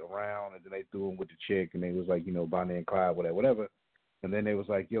already around, and then they threw him with the chick, and they was like, Bonnie and Clyde, whatever. And then they was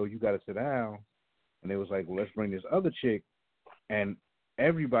like, yo, you got to sit down, and they was like, well, let's bring this other chick, and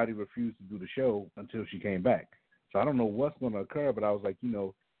everybody refused to do the show until she came back. So I don't know what's going to occur, but I was like,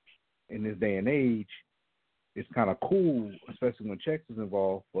 in this day and age, it's kind of cool, especially when checks is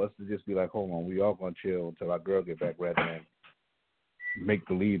involved, for us to just be like, hold on, we all going to chill until our girl get back rather than make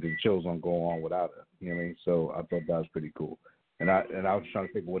believe that the show's going to go on without her. You know what I mean? So I thought that was pretty cool. And I was trying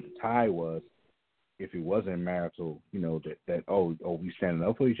to figure what the tie was, if it wasn't marital, that we standing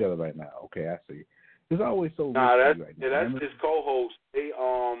up for each other right now. Okay, I see. It's always so risky right now. Yeah, that's his co-host. They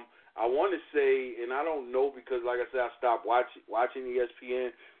I want to say, and I don't know because, like I said, I stopped watching ESPN,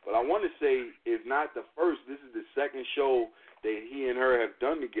 but I want to say, if not the first, this is the second show that he and her have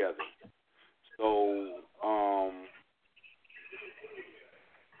done together. So,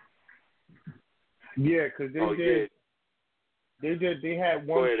 yeah, because they had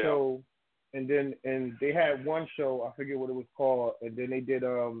one show, and they had one show, I forget what it was called, and then they did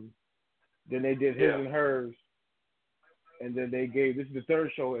his and hers. And then they gave, this is the third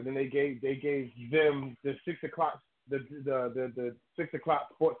show, and then they gave them the 6 o'clock the 6 o'clock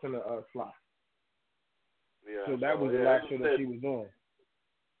sports center slot. Yeah. So that was the last show that she was doing.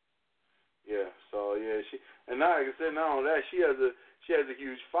 Yeah. So she, and now, like I said, not only that, she has a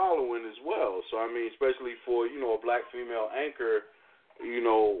huge following as well. So I mean, especially for a black female anchor,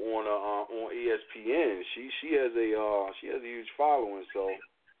 on ESPN, she has a huge following. So.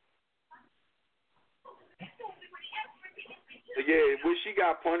 Yeah, what she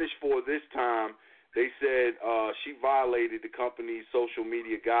got punished for this time, they said she violated the company's social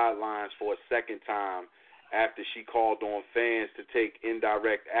media guidelines for a second time after she called on fans to take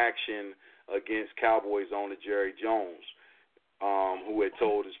indirect action against Cowboys owner Jerry Jones, who had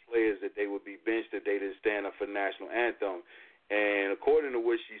told his players that they would be benched if they didn't stand up for the national anthem. And according to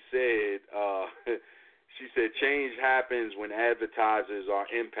what she said, change happens when advertisers are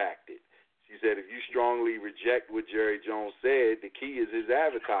impacted. She said, if you strongly reject what Jerry Jones said, the key is his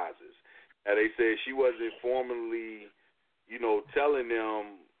advertisers. And they said she wasn't formally, telling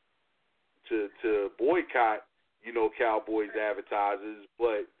them to boycott, Cowboys advertisers,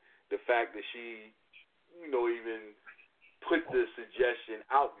 but the fact that she, even put the suggestion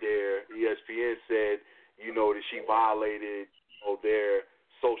out there, ESPN said, that she violated their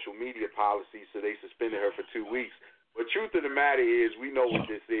social media policy, so they suspended her for 2 weeks. But truth of the matter is, we know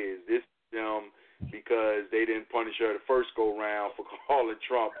what this is. This them because they didn't punish her the first go round for calling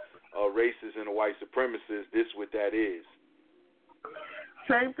Trump a racist and a white supremacist. This what that is.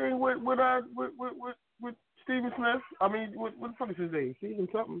 Same thing with Stephen Smith. I mean, what the fuck is his name? Stephen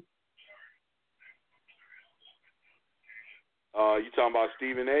something. You talking about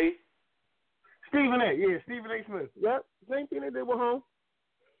Stephen A? Stephen A. Smith. Yep. Same thing they did with him.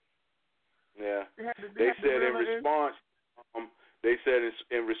 Yeah. They said in response. They said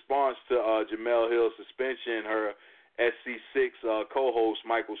in response to Jemele Hill's suspension, her SC6 co-host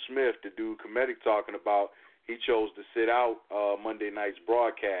Michael Smith, the dude Comedic talking about, he chose to sit out Monday night's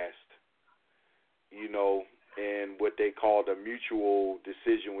broadcast, in what they called a mutual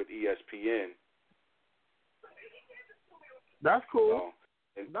decision with ESPN. That's cool.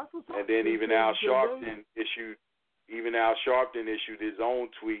 And then even Al Sharpton issued his own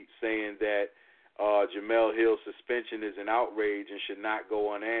tweet saying that Jemele Hill's suspension is an outrage and should not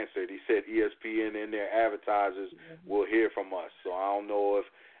go unanswered. He said ESPN and their advertisers will hear from us. So I don't know if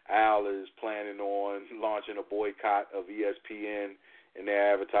Al is planning on launching a boycott of ESPN and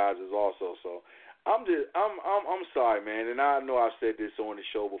their advertisers also. So I'm sorry, man, and I know I've said this on the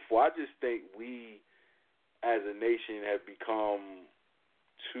show before. I just think we as a nation have become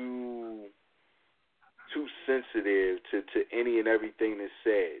too sensitive to any and everything that's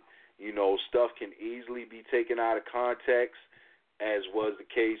said. Stuff can easily be taken out of context, as was the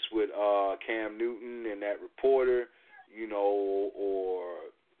case with Cam Newton and that reporter, or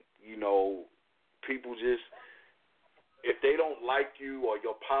people just, if they don't like you or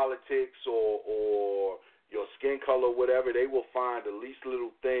your politics or your skin color or whatever, they will find the least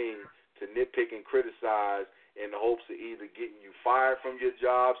little thing to nitpick and criticize in the hopes of either getting you fired from your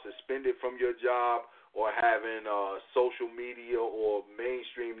job, suspended from your job, or having social media or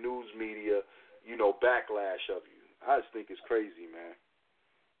mainstream news media, backlash of you. I just think it's crazy, man.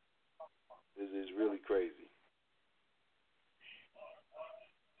 This is really crazy.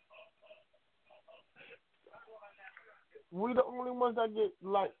 We the only ones that get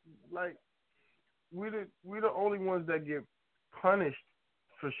like we the only ones that get punished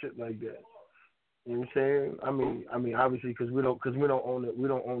for shit like that. You know what I'm saying? I mean, obviously, because we don't own it. We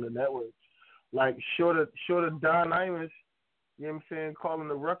don't own the network. Like short of Don Imus, you know what I'm saying, calling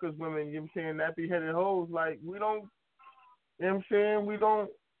the Rutgers women, you know what I'm saying, nappy headed hoes. Like we don't, you know what I'm saying,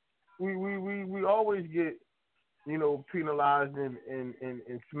 we always get, you know, penalized and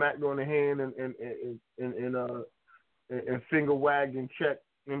smacked on the hand and finger wagged and checked.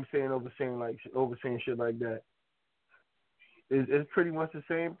 You know what I'm saying, over saying shit like that. It's pretty much the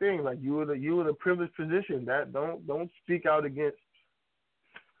same thing. Like you were in a privileged position. That don't speak out against.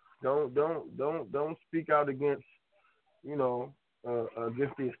 Don't speak out against. You know,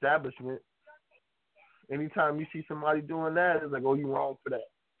 against the establishment. Anytime you see somebody doing that, it's like, oh, you wrong for that.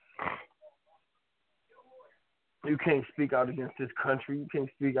 You can't speak out against this country. You can't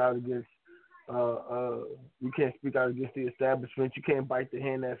speak out against. You can't speak out against the establishment. You can't bite the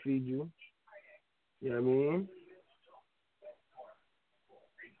hand that feeds you. You know what I mean?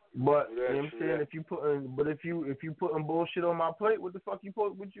 But you know what I'm saying, if you putting bullshit on my plate, what the fuck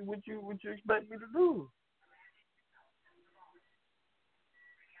what you expect me to do?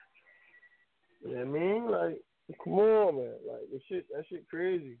 You know what I mean? Like, come on, man. Like that shit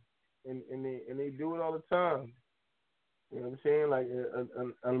crazy, and they do it all the time. You know what I'm saying? Like,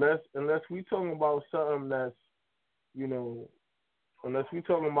 unless we talking about something that's, you know, unless we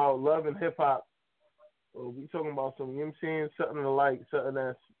talking about love and hip hop. Or we talking about something, you know what I'm saying, something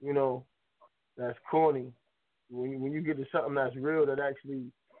that's, you know, that's corny. When you get to something that's real, that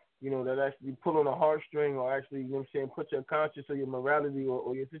actually, you know, that actually pull on a heartstring or actually, you know what I'm saying, put your conscience or your morality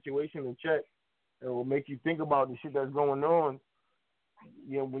or your situation in check, and will make you think about the shit that's going on.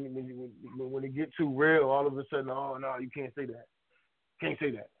 You know, when it get too real, all of a sudden, oh no, you can't say that. Can't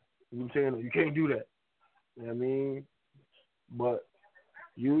say that. You know what I'm saying? You can't do that. You know what I mean? But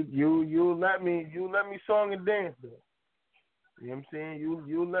you let me song and dance though. You know what I'm saying?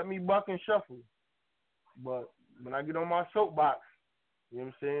 You let me buck and shuffle. But when I get on my soapbox, you know what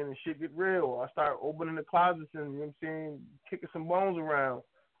I'm saying, and shit get real, I start opening the closets and, you know what I'm saying, kicking some bones around,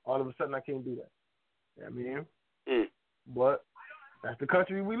 all of a sudden I can't do that. You know what I mean? But that's the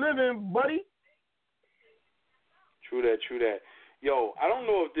country we live in, buddy. True that. Yo, I don't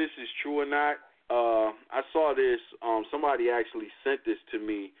know if this is true or not. I saw this. Somebody actually sent this to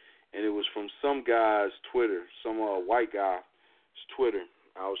me, and it was from some guy's Twitter, some white guy's Twitter.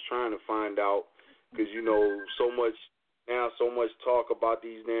 I was trying to find out because, you know, so much talk about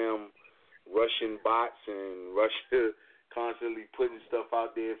these damn Russian bots and Russia constantly putting stuff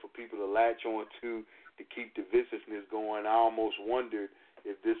out there for people to latch on to keep divisiveness going. I almost wondered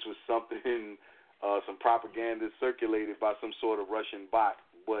if this was something, some propaganda circulated by some sort of Russian bot,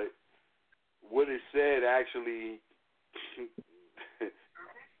 but what it said actually,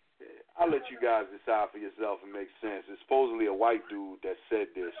 I'll let you guys decide for yourself and make sense. It's supposedly a white dude that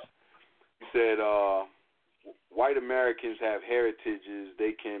said this. He said, white Americans have heritages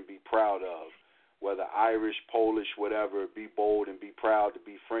they can be proud of, whether Irish, Polish, whatever. Be bold and be proud to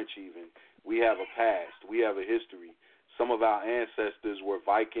be French even. We have a past. We have a history. Some of our ancestors were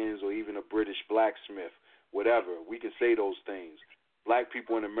Vikings or even a British blacksmith, whatever. We can say those things. Black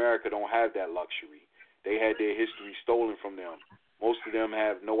people in America don't have that luxury. They had their history stolen from them. Most of them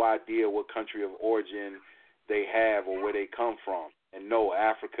have no idea what country of origin they have or where they come from. And no,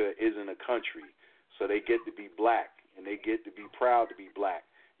 Africa isn't a country. So they get to be black, and they get to be proud to be black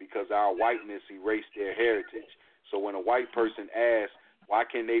because our whiteness erased their heritage. So when a white person asks, why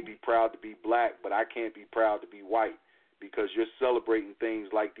can they be proud to be black, but I can't be proud to be white? Because you're celebrating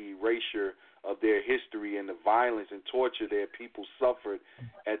things like the erasure of their history and the violence and torture their people suffered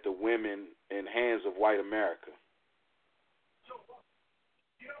at the women and hands of white America.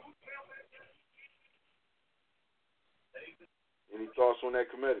 Any thoughts on that,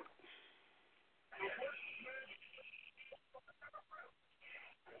 committee?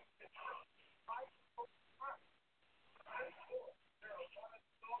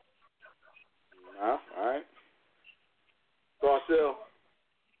 No? All right. Garcelle.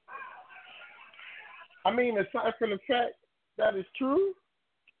 I mean, aside from the fact that it's true,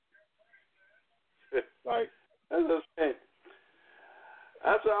 like that's what I'm saying.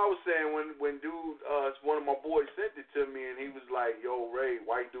 That's what I was saying when dude, one of my boys sent it to me, and he was like, "Yo, Ray,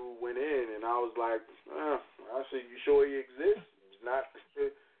 white dude went in," and I was like, "I said, you sure he exists? It's not,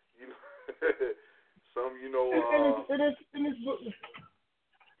 you know, some, you know." And it's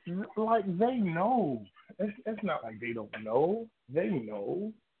like they know. It's not like they don't know. They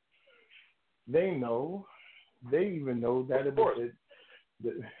know. They know. They even know that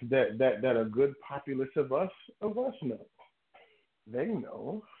that a good populace of us know. They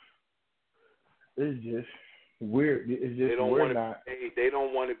know. It's just weird. It's just they don't we're want not. they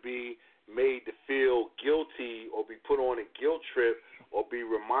don't want to be made to feel guilty or be put on a guilt trip or be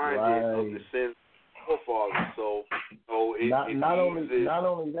reminded of the sins of the forefathers. So not only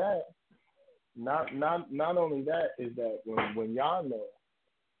that is that when y'all know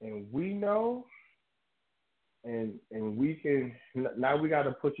and we know and we can now we got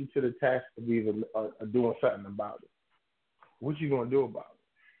to put you to the task of either doing something about it. What you gonna do about it?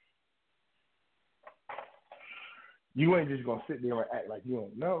 You ain't just gonna sit there and act like you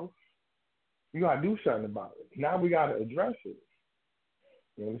don't know. You gotta do something about it. Now we gotta address it.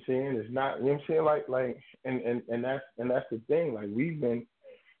 You know what I'm saying? It's not, you know what I'm saying, like and that's the thing. Like we've been,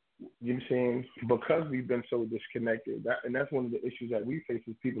 you know what I'm saying, because we've been so disconnected. And that's one of the issues that we face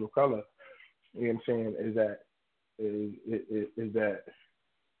as people of color. You know what I'm saying? Is that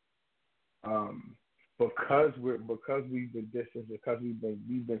because we've been distant, because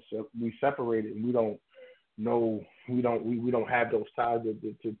we separated, and we don't know, we don't have those ties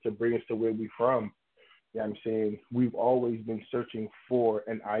to bring us to where we from. You know what I'm saying? We've always been searching for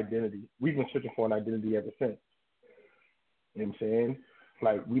an identity. We've been searching for an identity ever since. You know what I'm saying?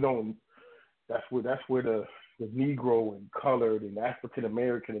 Like we don't. That's where the Negro and colored and African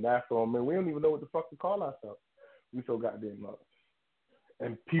American and Afro American. We don't even know what the fuck to call ourselves. We so goddamn lost.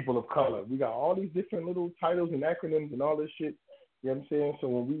 And people of color. We got all these different little titles and acronyms and all this shit. You know what I'm saying? So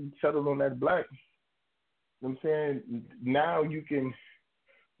when we settled on that black, you know what I'm saying? Now you can.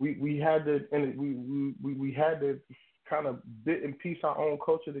 We had to kind of bit and piece our own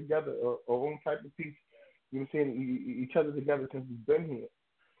culture together, our own type of piece. You know what I'm saying? Each other together since we've been here.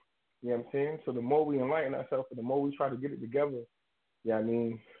 You know what I'm saying? So the more we enlighten ourselves, and the more we try to get it together, yeah, I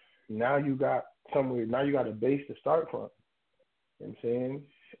mean, now you got somewhere. Now you got a base to start from. You know what I'm saying?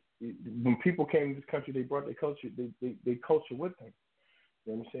 When people came to this country, they brought their culture. They culture with them.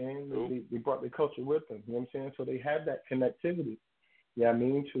 You know what I'm saying? They brought their culture with them. You know what I'm saying? So they had that connectivity. Yeah, I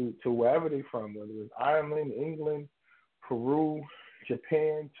mean, to wherever they're from, whether it's Ireland, England, Peru,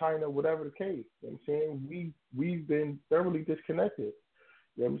 Japan, China, whatever the case. You know what I'm saying? We've been thoroughly disconnected.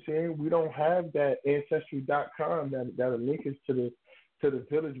 You know what I'm saying? We don't have that Ancestry.com that'll link us to the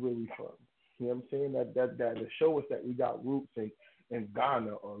village where we're from. You know what I'm saying? That to show us that we got roots in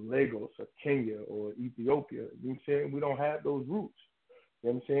Ghana or Lagos or Kenya or Ethiopia. You know what I'm saying? We don't have those roots.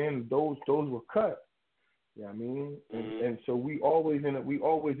 You know what I'm saying? Those were cut. You know what I mean? And so we always in a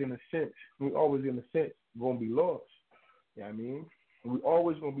sense gonna be lost. You know what I mean? We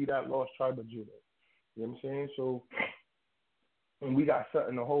always gonna be that lost tribe of Judah. You know what I'm saying? So when we got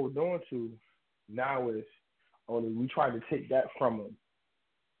something to hold on to, now is only we tried to take that from them,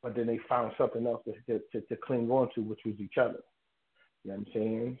 but then they found something else to cling on to, which was each other. You know what I'm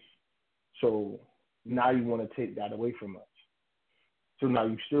saying? So now you want to take that away from us. So now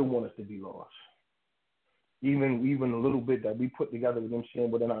you still want us to be lost. Even a little bit that we put together with them saying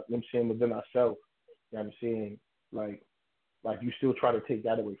within ourselves, you know what I'm saying? Like you still try to take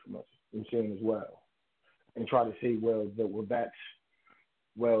that away from us, you know what I'm saying, as well. And try to say,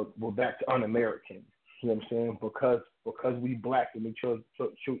 that's un-American. You know what I'm saying? Because we black and we chose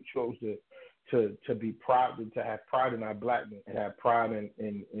to be proud, to have pride in our blackness and have pride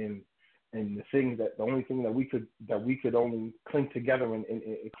in the things that the only thing that we could only cling together and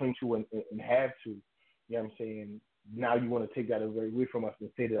cling to and have to. You know what I'm saying? Now you want to take that away from us and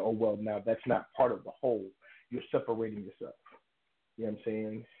say that, oh, well, now that's not part of the whole. You're separating yourself. You know what I'm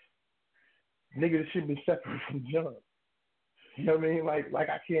saying? Nigga, this should be separate from jump. You know what I mean? Like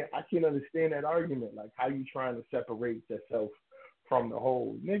I can't understand that argument. Like, how you trying to separate yourself from the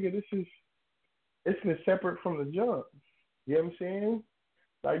whole? Nigga, it's been separate from the jump. You know what I'm saying?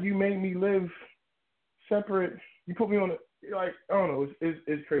 Like, you made me live separate. You put me on like, I don't know,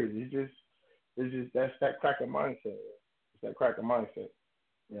 it's crazy. It's just that's that cracker mindset. It's that cracker mindset.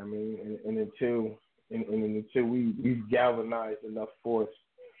 You know what I mean? And until we've galvanized enough force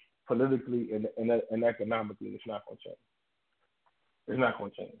politically and economically, it's not gonna change. It's not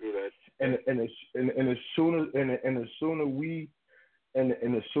gonna change. And as sooner we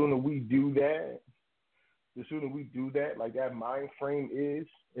do that, the sooner we do that, like that mind frame is,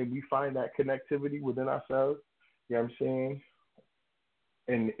 and we find that connectivity within ourselves, you know what I'm saying?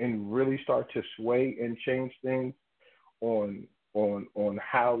 And really start to sway and change things on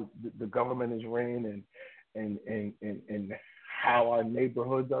how the government is ran and how our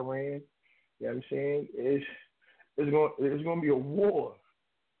neighborhoods are ran. You know what I'm saying? It's going to be a war.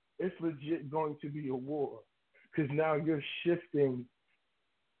 It's legit going to be a war, because now you're shifting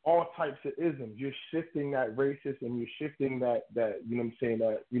all types of isms. You're shifting that racism. You're shifting that you know what I'm saying,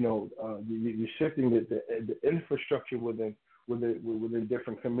 that, you know, you're shifting the infrastructure within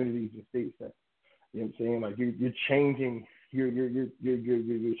different communities and states You know what I'm saying? Like you're changing, you're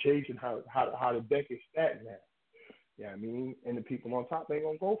changing how the deck is stacked now. You know what I mean? And the people on top ain't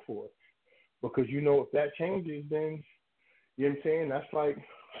gonna go for it because you know if that changes, then you know what I'm saying? That's like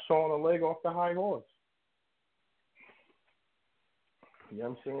sawing a leg off the high horse. You know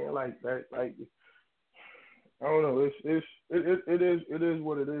what I'm saying? Like that, like I don't know. It is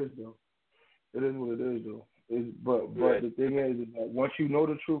what it is though. It is what it is though. But the thing is that once you know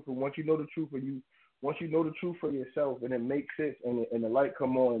the truth for yourself and it makes sense and the light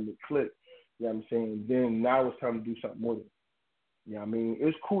come on and it click, you know what I'm saying, then now it's time to do something with it. You know what I mean?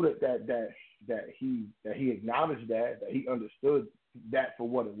 It's cool that he acknowledged that he understood that for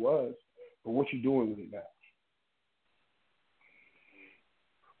what it was, but what you doing with it now?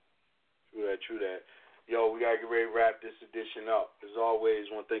 True that. Yo, we gotta get ready to wrap this edition up. As always,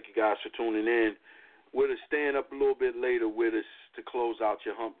 I want to thank you guys for tuning in. With us, staying up a little bit later with us to close out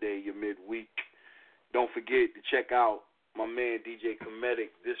your hump day, your midweek. Don't forget to check out my man DJ Comedic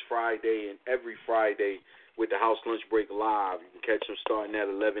this Friday and every Friday with the House Lunch Break Live. You can catch him starting at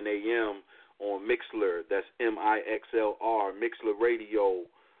 11 a.m. on Mixlr. That's Mixlr, Mixlr Radio.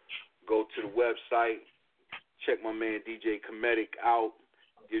 Go to the website, check my man DJ Comedic out.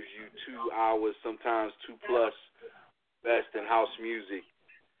 Gives you 2 hours, sometimes 2+, best in house music.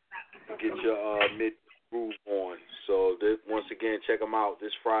 To get your mid groove on. So once again, check them out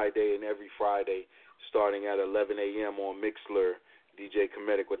this Friday and every Friday, starting at 11 a.m. on Mixlr. DJ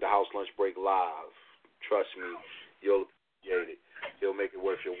Comedic with the House Lunch Break Live. Trust me, you'll appreciate it. He'll make it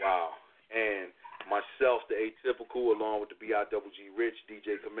worth your while. And myself, the Atypical, along with the BIWG Rich,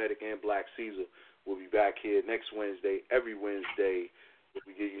 DJ Comedic, and Black Caesar, will be back here next Wednesday, every Wednesday.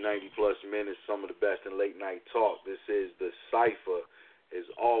 We give you 90+ minutes, some of the best in late night talk. This is the Cypher. As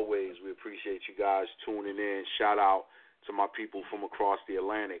always, we appreciate you guys tuning in. Shout out to my people from across the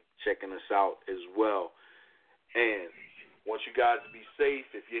Atlantic checking us out as well. And want you guys to be safe.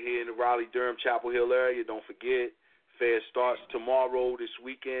 If you're here in the Raleigh-Durham, Chapel Hill area, don't forget, fair starts tomorrow, this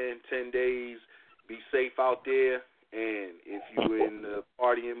weekend, 10 days. Be safe out there. And if you're in the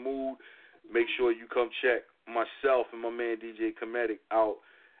partying mood, make sure you come check myself and my man DJ Comedic out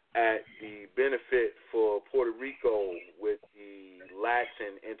at the benefit for Puerto Rico with the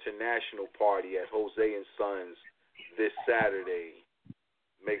Latin International Party at Jose and Sons this Saturday.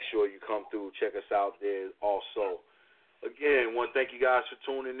 Make sure you come through, check us out there also. Again, want to thank you guys for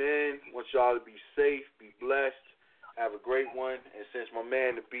tuning in. Want y'all to be safe, be blessed, have a great one. And since my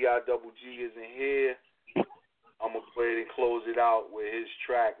man, the BIWG, isn't here, I'm going to go ahead and close it out with his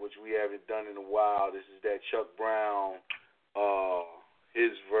track, which we haven't done in a while. This is that Chuck Brown,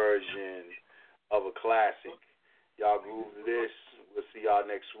 his version of a classic. Y'all groove to this. We'll see y'all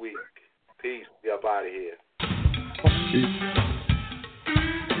next week. Peace. Be up out of here.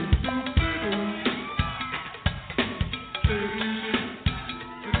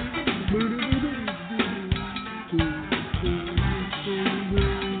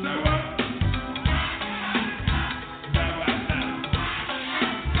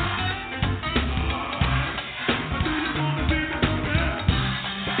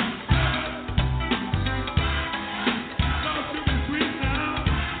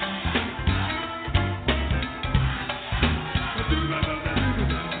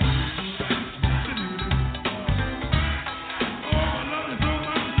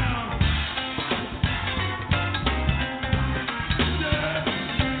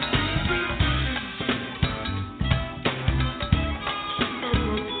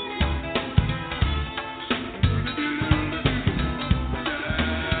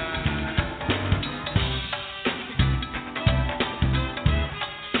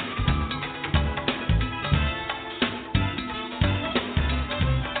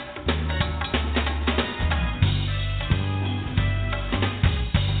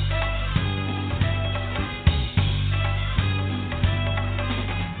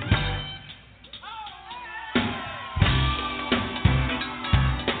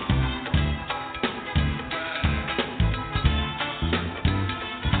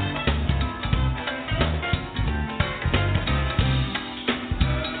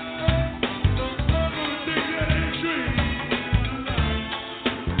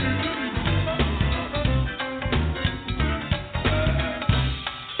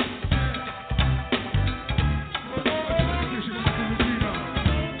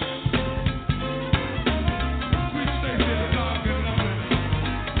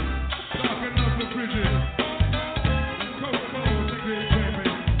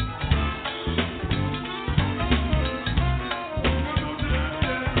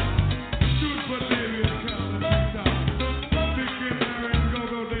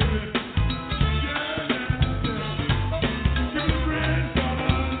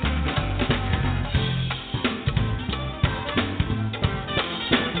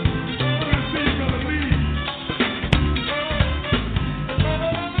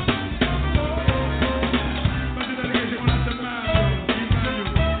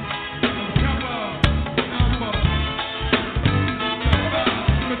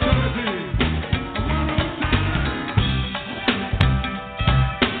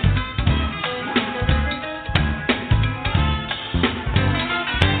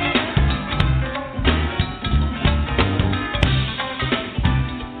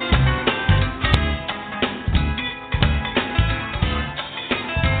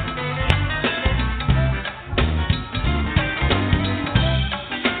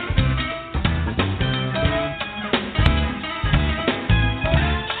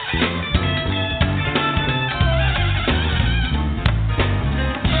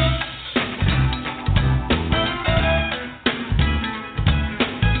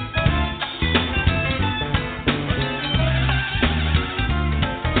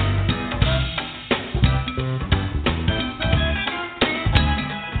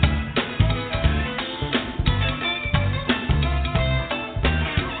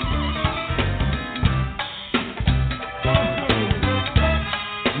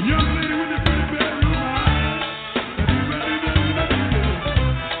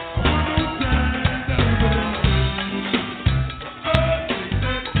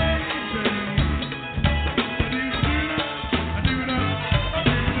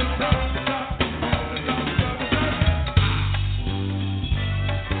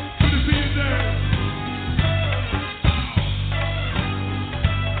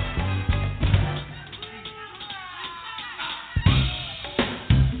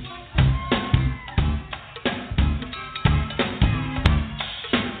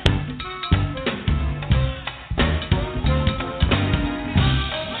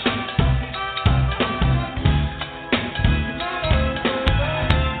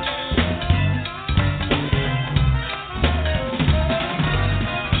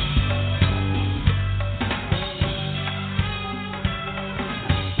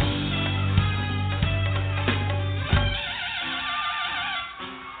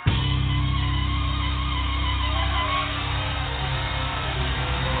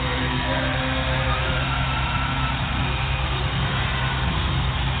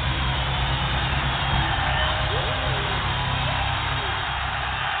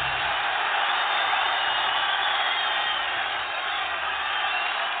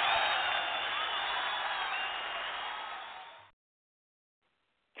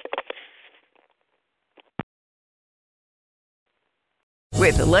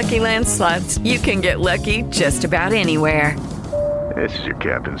 With the Lucky Land Slots, you can get lucky just about anywhere. This is your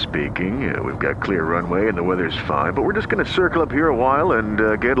captain speaking. We've got clear runway and the weather's fine, but we're just going to circle up here a while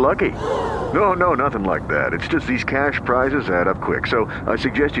and get lucky. No, nothing like that. It's just these cash prizes add up quick. So I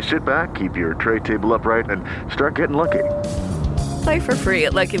suggest you sit back, keep your tray table upright, and start getting lucky. Play for free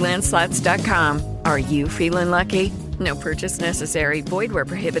at LuckyLandSlots.com. Are you feeling lucky? No purchase necessary. Void where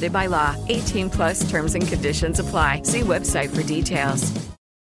prohibited by law. 18+ terms and conditions apply. See website for details.